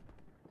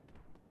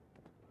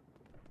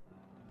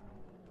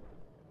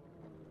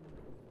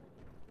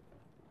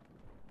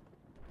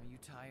 Are you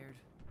tired?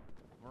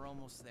 We're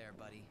almost there,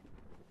 buddy.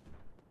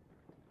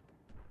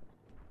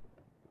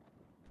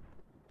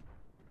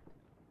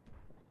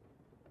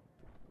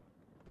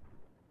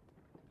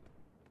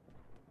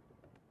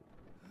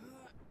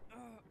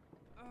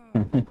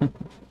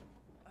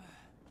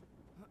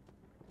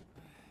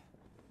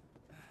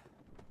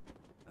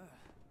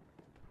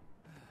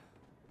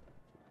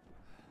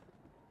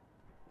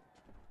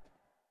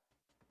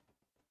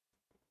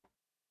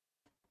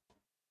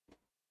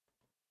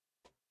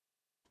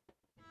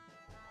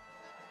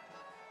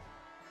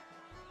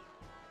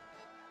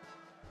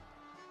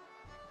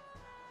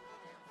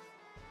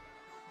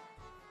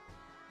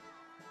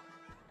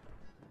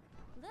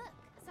 Look,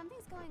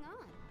 something's going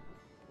on.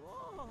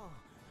 Whoa!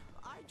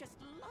 I just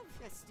love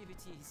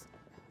festivities.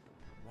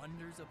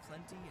 Wonders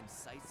aplenty and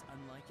sights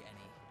unlike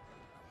any.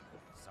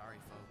 Sorry,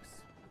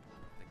 folks.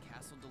 The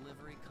castle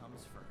delivery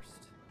comes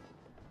first.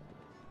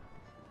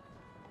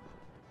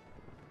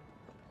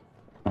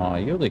 Aw,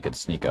 Yuli could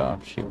sneak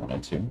off if she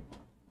wanted to.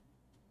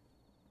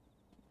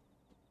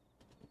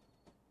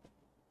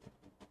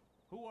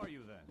 Who are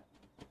you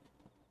then?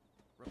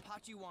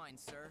 Rapachi wine,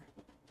 sir.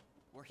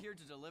 We're here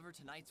to deliver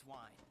tonight's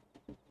wine.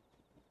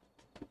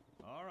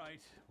 All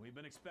right, we've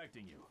been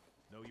expecting you,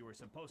 though you were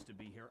supposed to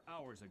be here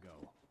hours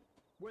ago.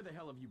 Where the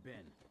hell have you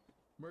been?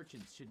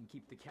 Merchants shouldn't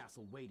keep the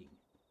castle waiting.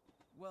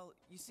 Well,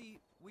 you see,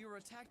 we were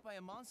attacked by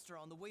a monster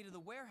on the way to the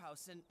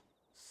warehouse and...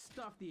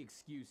 Stuff the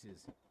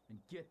excuses and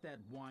get that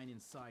wine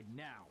inside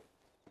now.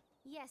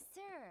 Yes,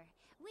 sir.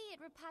 We at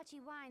Rapachi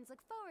Wines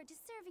look forward to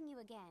serving you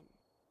again.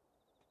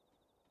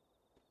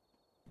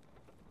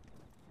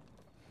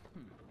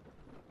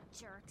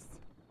 Jerks.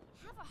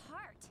 Have a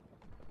heart.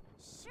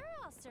 Sure,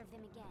 I'll serve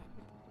them again.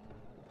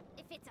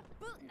 If it's a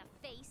boot in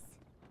the face.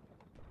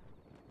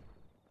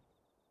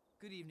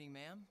 Good evening,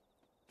 ma'am.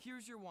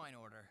 Here's your wine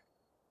order.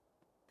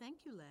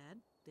 Thank you,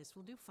 lad. This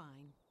will do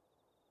fine.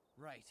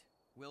 Right.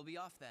 We'll be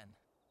off then.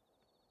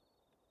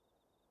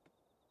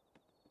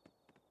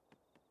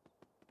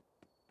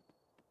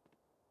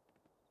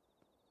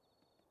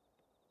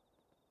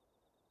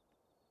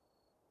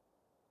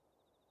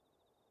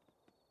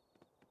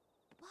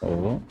 Oh.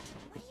 What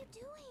are you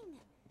doing?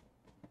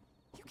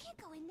 You can't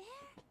go in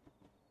there.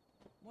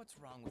 What's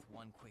wrong with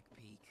one quick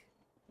peek?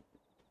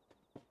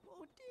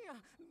 Oh dear,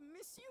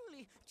 Miss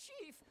Yuli,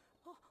 Chief.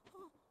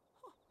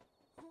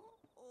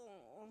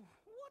 Oh,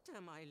 what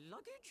am I,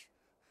 luggage?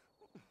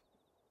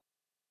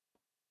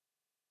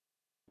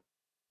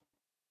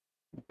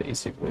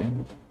 Basically.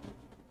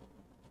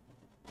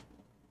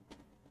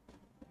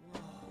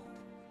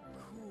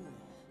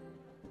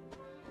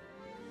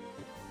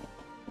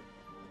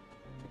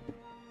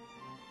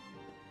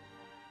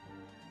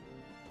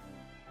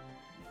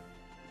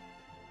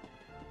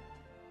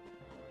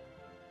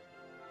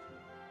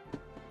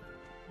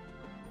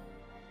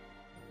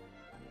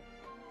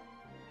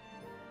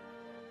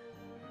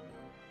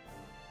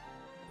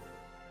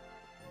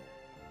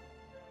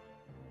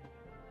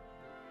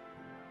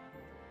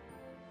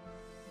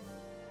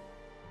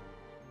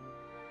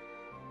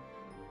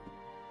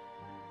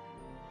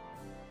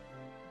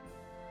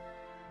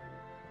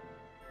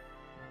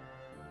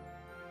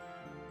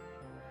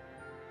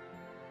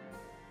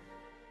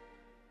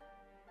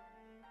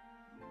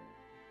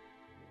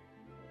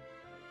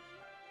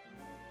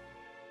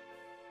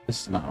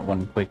 This is not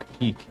one quick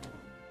peek.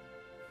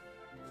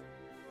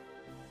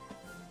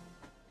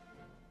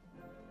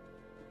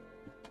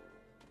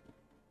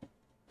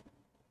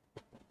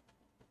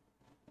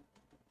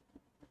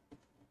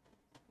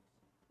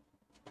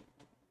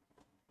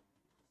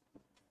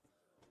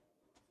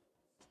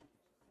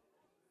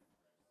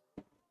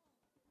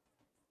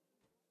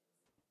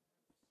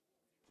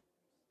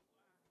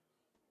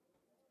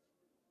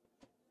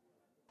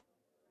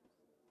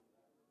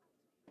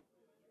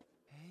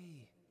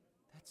 Hey,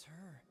 that's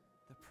her,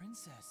 the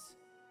princess.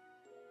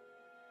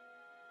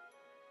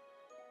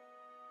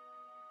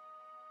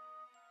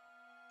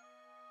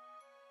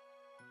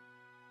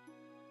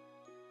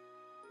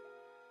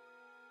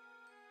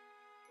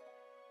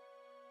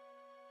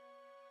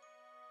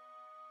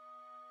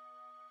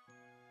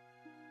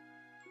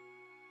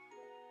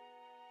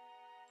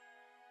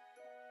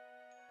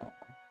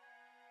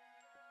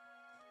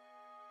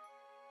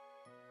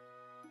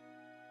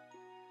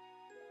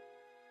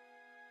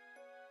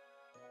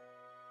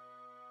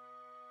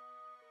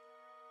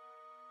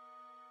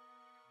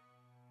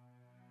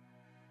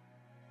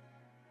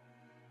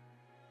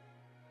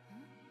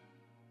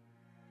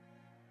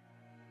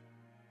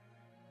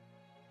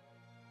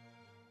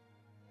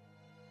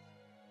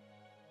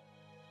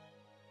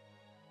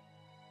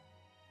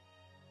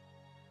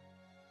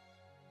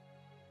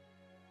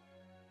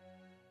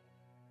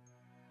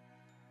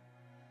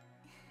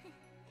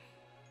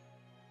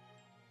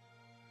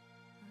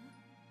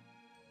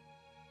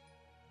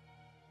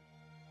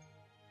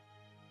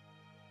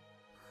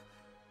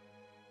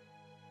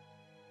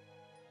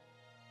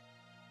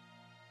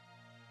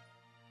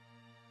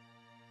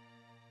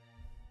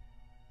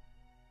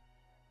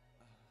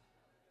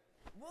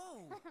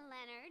 Whoa!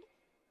 Leonard,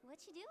 what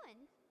you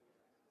doing?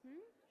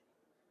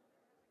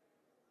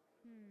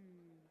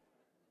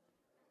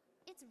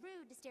 It's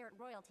rude to stare at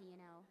royalty, you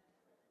know.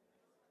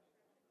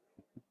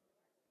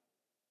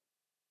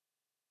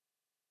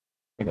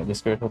 I got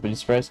Discord, hope you're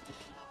surprised.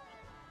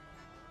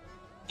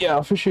 Yeah,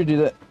 I'll for sure do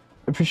that.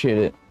 Appreciate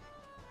it.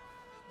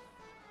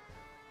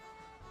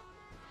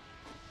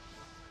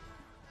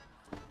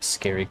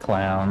 Scary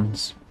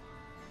clowns.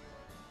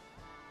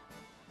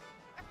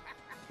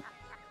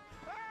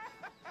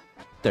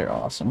 They're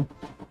awesome.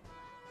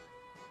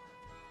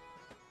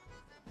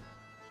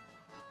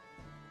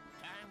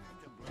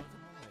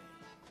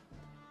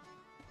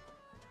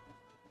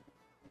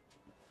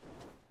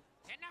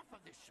 Enough of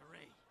this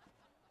charade.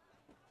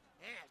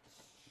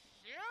 It's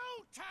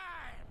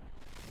showtime!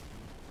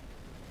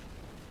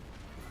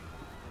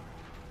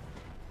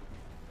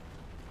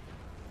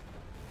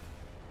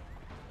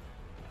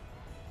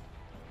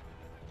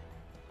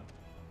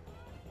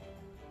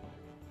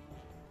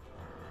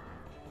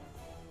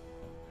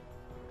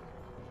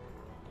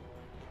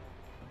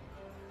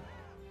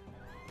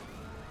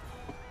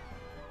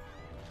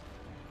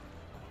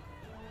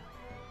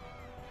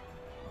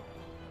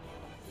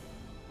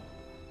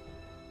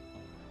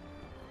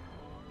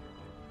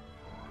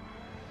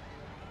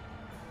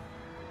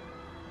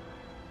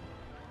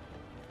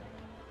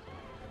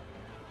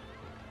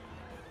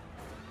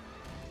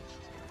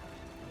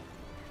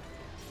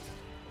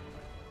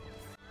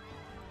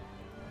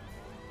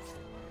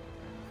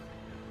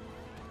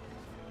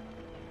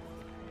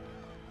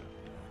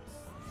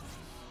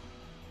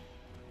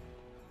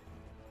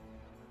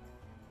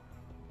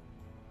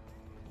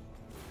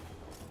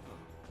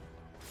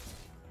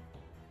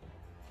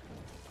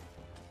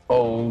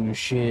 Oh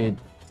shit.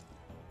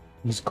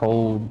 He's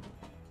cold.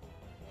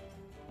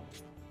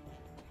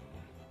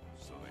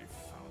 So they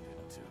found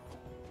it too.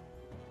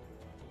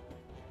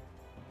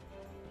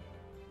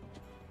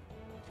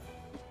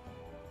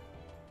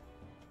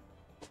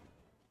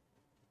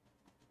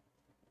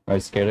 Am I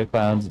scared of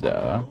clowns?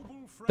 No.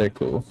 They're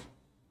cool.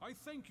 I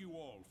thank you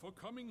all for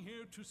coming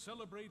here to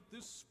celebrate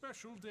this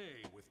special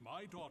day with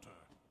my daughter.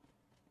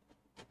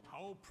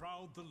 How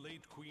proud the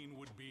late queen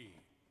would be.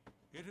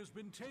 It has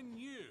been 10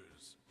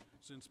 years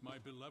since my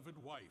beloved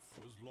wife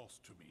was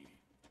lost to me.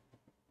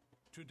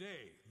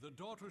 Today, the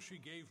daughter she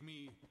gave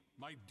me,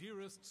 my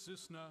dearest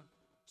Cisna,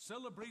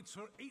 celebrates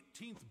her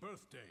 18th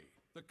birthday.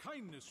 The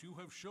kindness you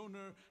have shown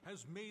her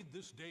has made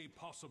this day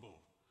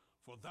possible.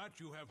 For that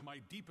you have my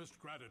deepest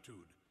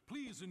gratitude.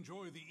 Please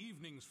enjoy the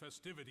evening's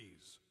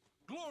festivities.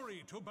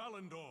 Glory to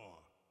Ballandor!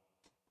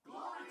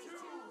 Glory to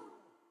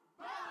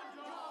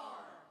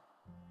Ballandor!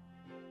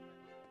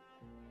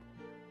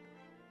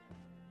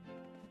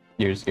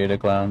 You're scared of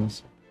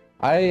clowns?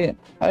 I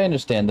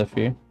understand the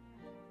fear.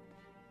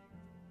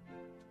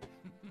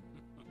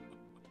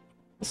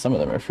 Some of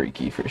them are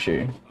freaky for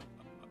sure.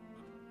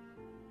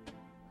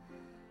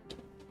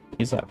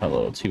 He's laughing a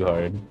little too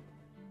hard.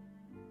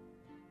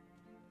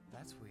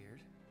 That's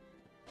weird.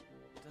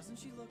 Doesn't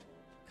she look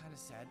kind of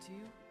sad to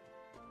you?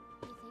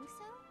 You think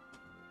so?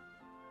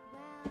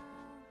 Well,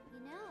 you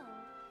know,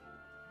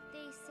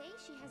 they say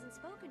she hasn't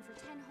spoken for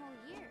 10 whole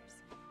years.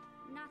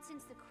 Not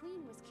since the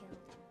queen was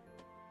killed.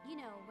 You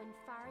know, when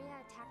Faria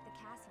attacked the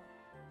castle.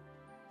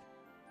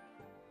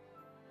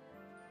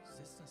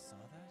 Cisna saw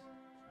that?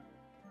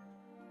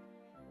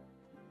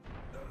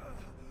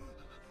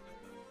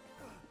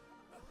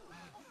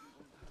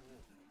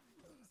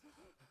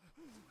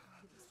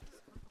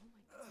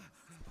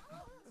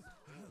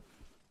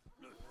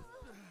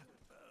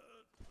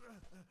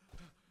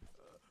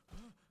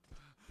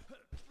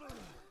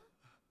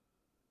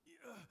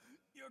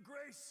 Your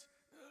Grace,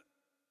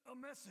 a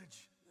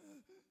message.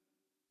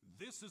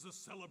 This is a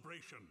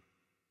celebration.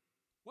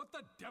 What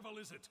the devil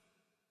is it?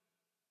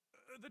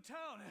 The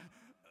town.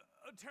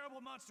 A terrible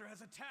monster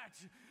has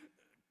attacked,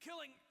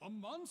 killing... A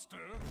monster?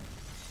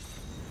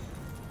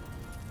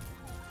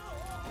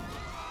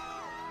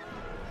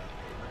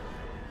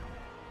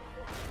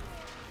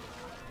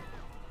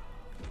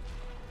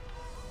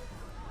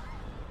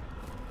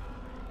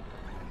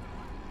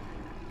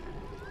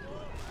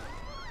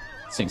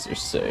 These things are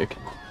sick.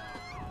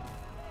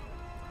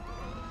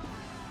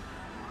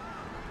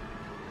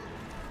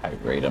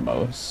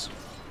 Irate-amos.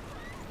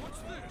 What's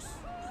this?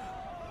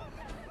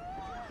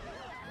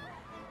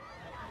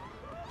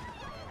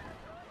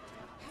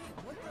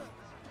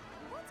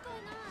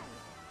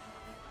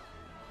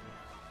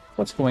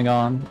 What's going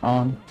on? A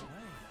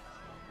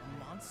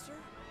monster?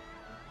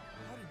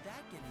 How did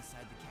that get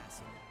inside the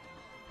castle?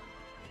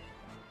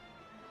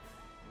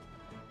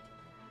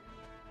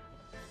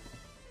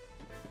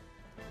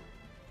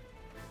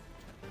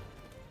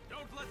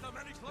 Don't let them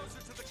any closer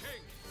to the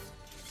king!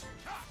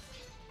 Ha!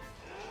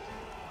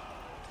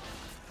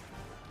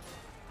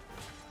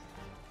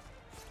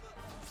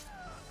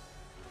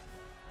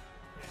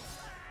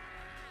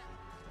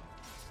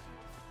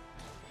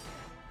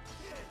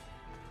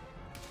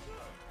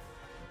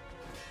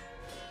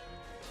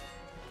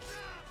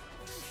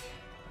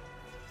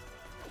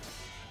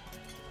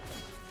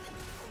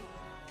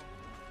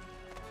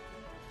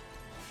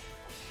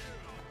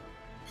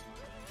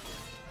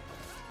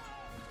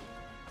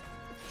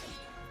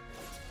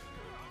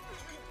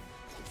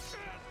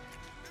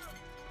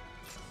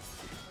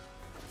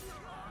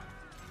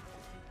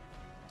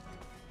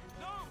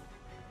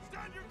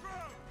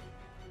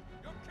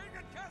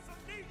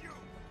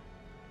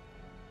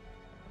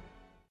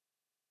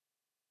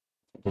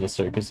 the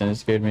circus and it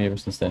scared me. Ever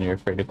since then, you're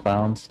afraid of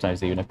clowns.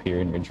 Sometimes they even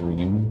appear in your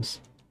dreams.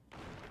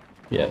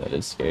 Yeah, that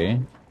is scary.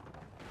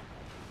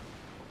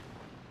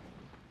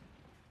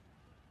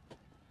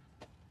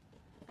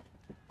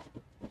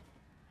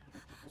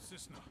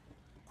 Cisna,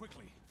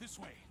 quickly, this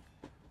way.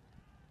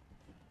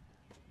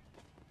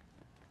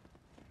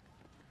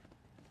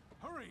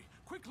 Hurry,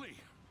 quickly!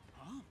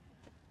 Huh?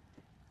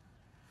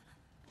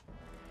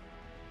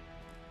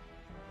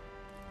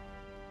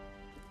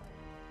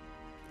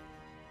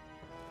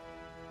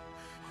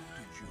 How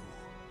did you...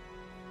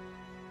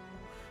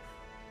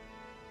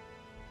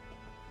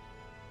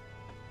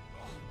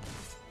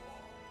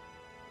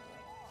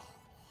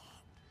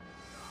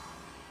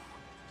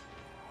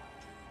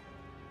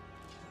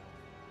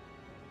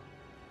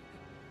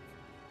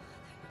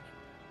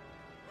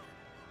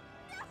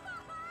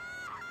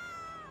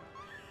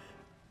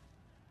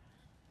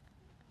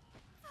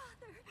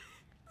 Father,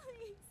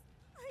 please,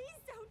 please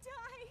don't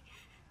die.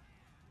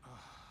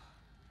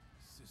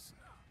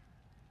 Cisna.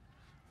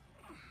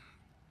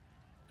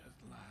 At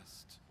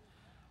last,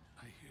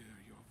 I hear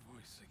your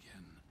voice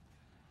again.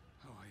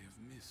 How I have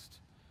missed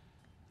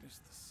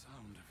just the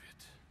sound of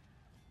it.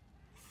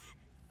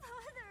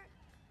 Father!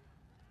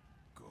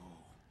 Go.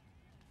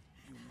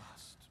 You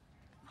must,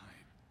 my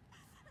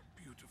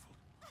beautiful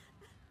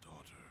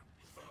daughter.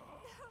 No,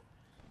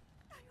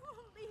 I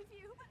won't leave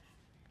you.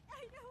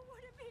 I don't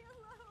want to be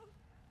alone.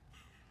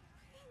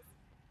 Please,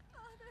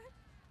 Father,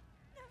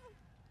 no.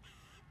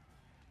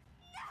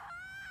 No!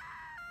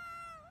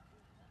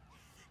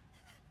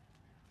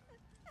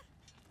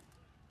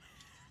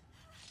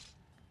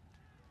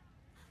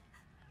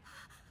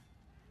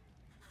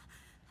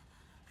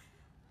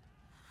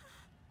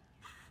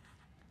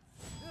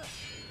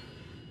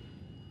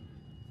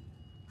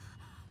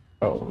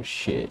 Oh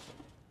shit.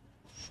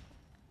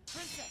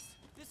 Princess,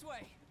 this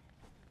way.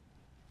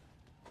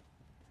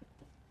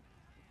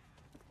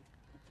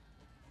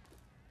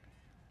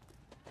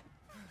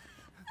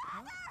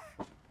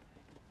 Huh?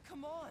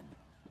 Come on,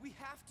 we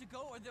have to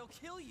go or they'll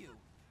kill you.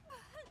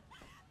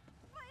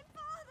 My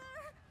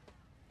father!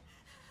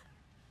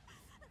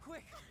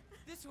 Quick,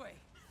 this way.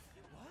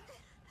 What?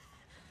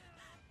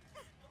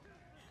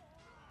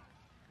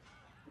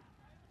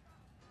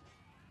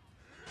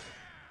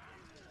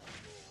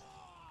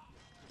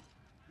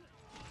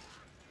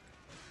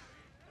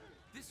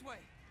 This way.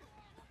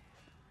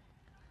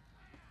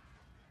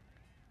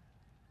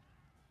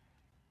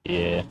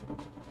 Yeah.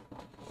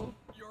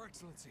 Your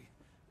Excellency,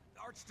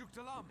 Archduke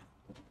Dalam.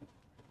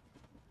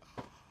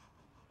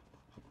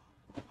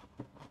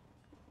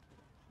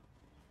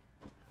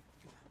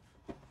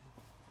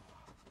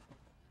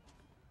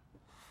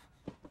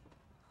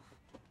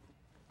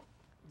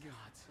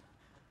 God,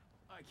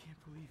 I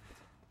can't believe it.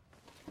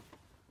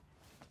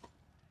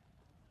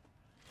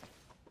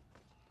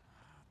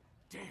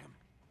 Damn!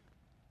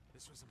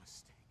 This was a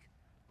mistake.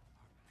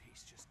 Our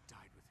peace just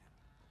died with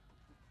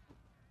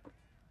him.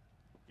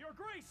 Your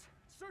Grace!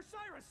 Sir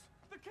Cyrus!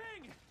 The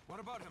King! What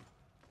about him?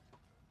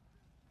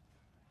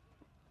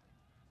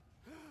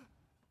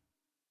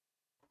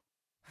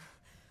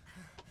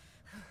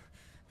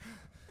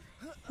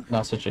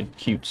 Not such a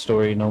cute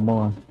story no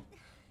more.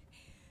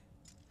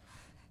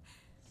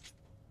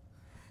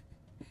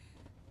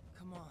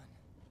 Come on.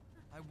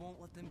 I won't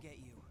let them get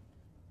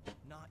you.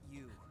 Not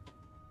you.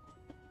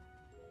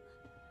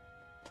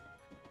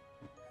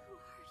 Who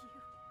are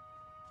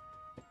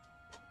you?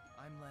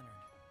 I'm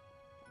Leonard.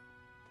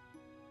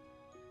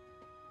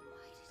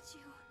 Why did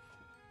you...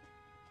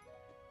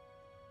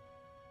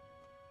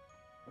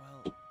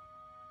 Well,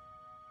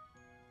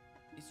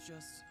 it's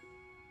just...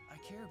 I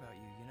care about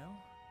you, you know?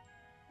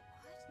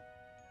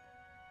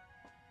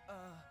 What?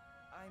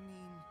 I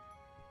mean...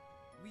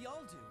 We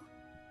all do.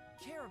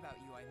 Care about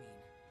you, I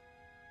mean.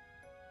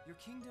 Your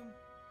kingdom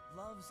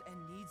loves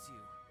and needs you.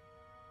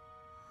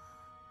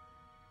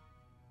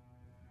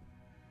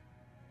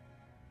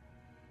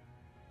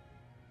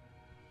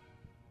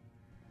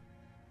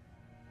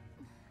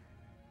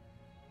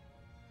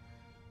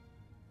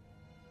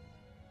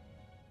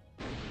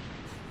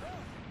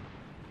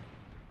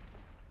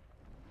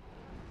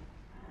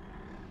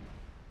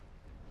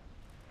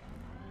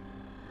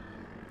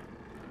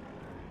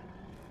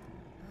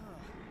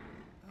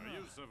 Are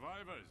you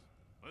survivors?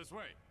 This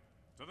way,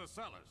 to the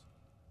cellars.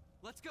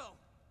 Let's go!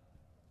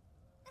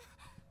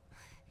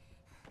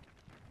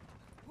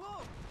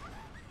 Whoa!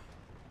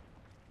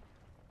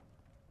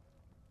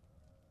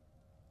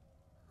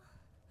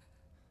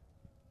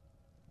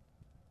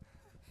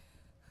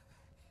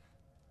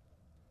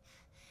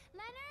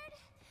 Leonard?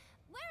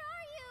 Where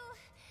are you?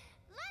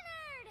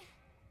 Leonard!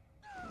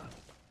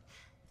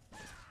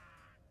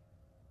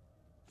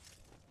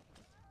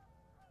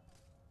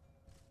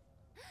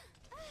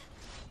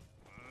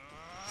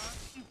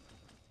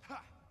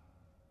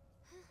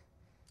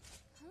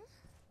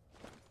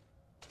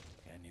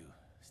 Can you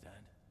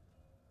stand?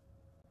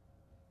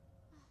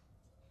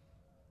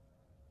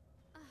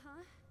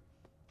 Uh-huh.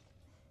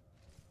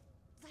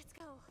 Let's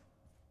go.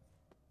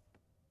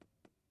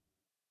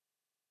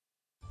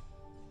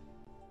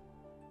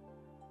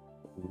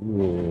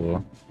 Ooh.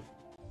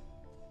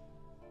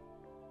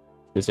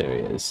 This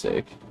area is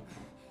sick.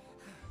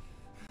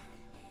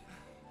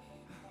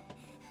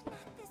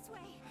 This way.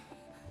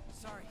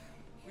 Sorry,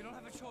 we don't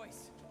have a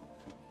choice.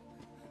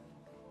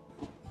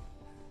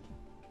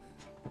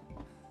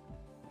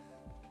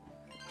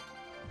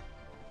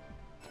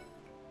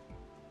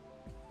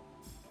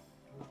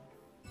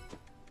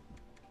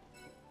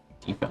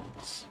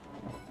 Defense.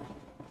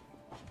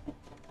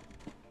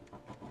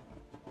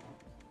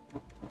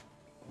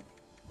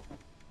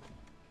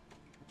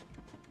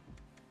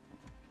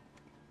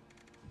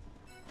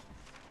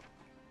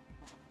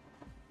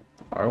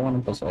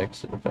 R1 plus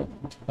X.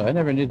 I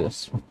never knew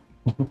this.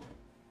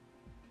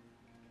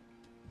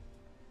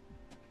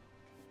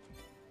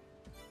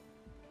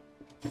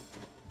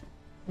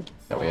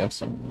 Yeah, we have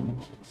some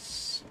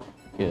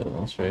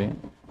skills, right?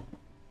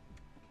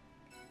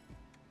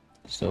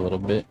 Just a little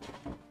bit.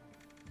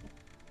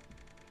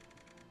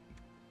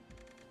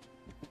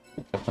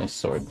 Definitely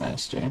sword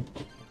master.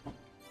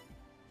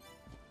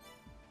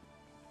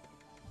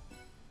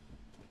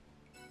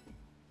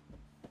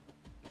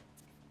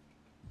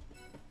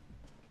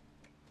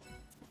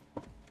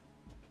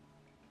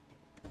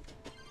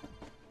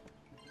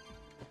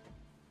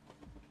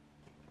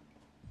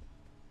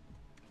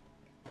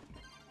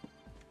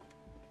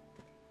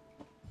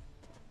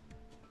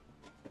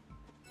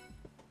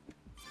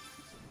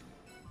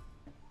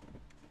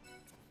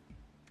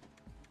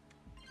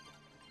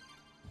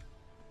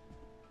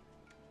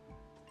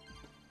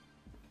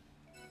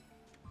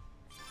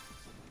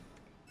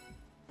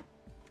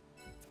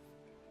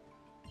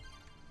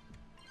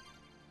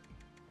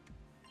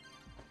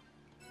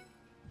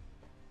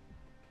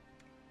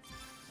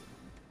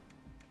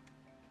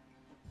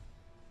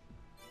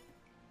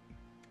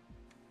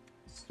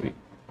 Sweet.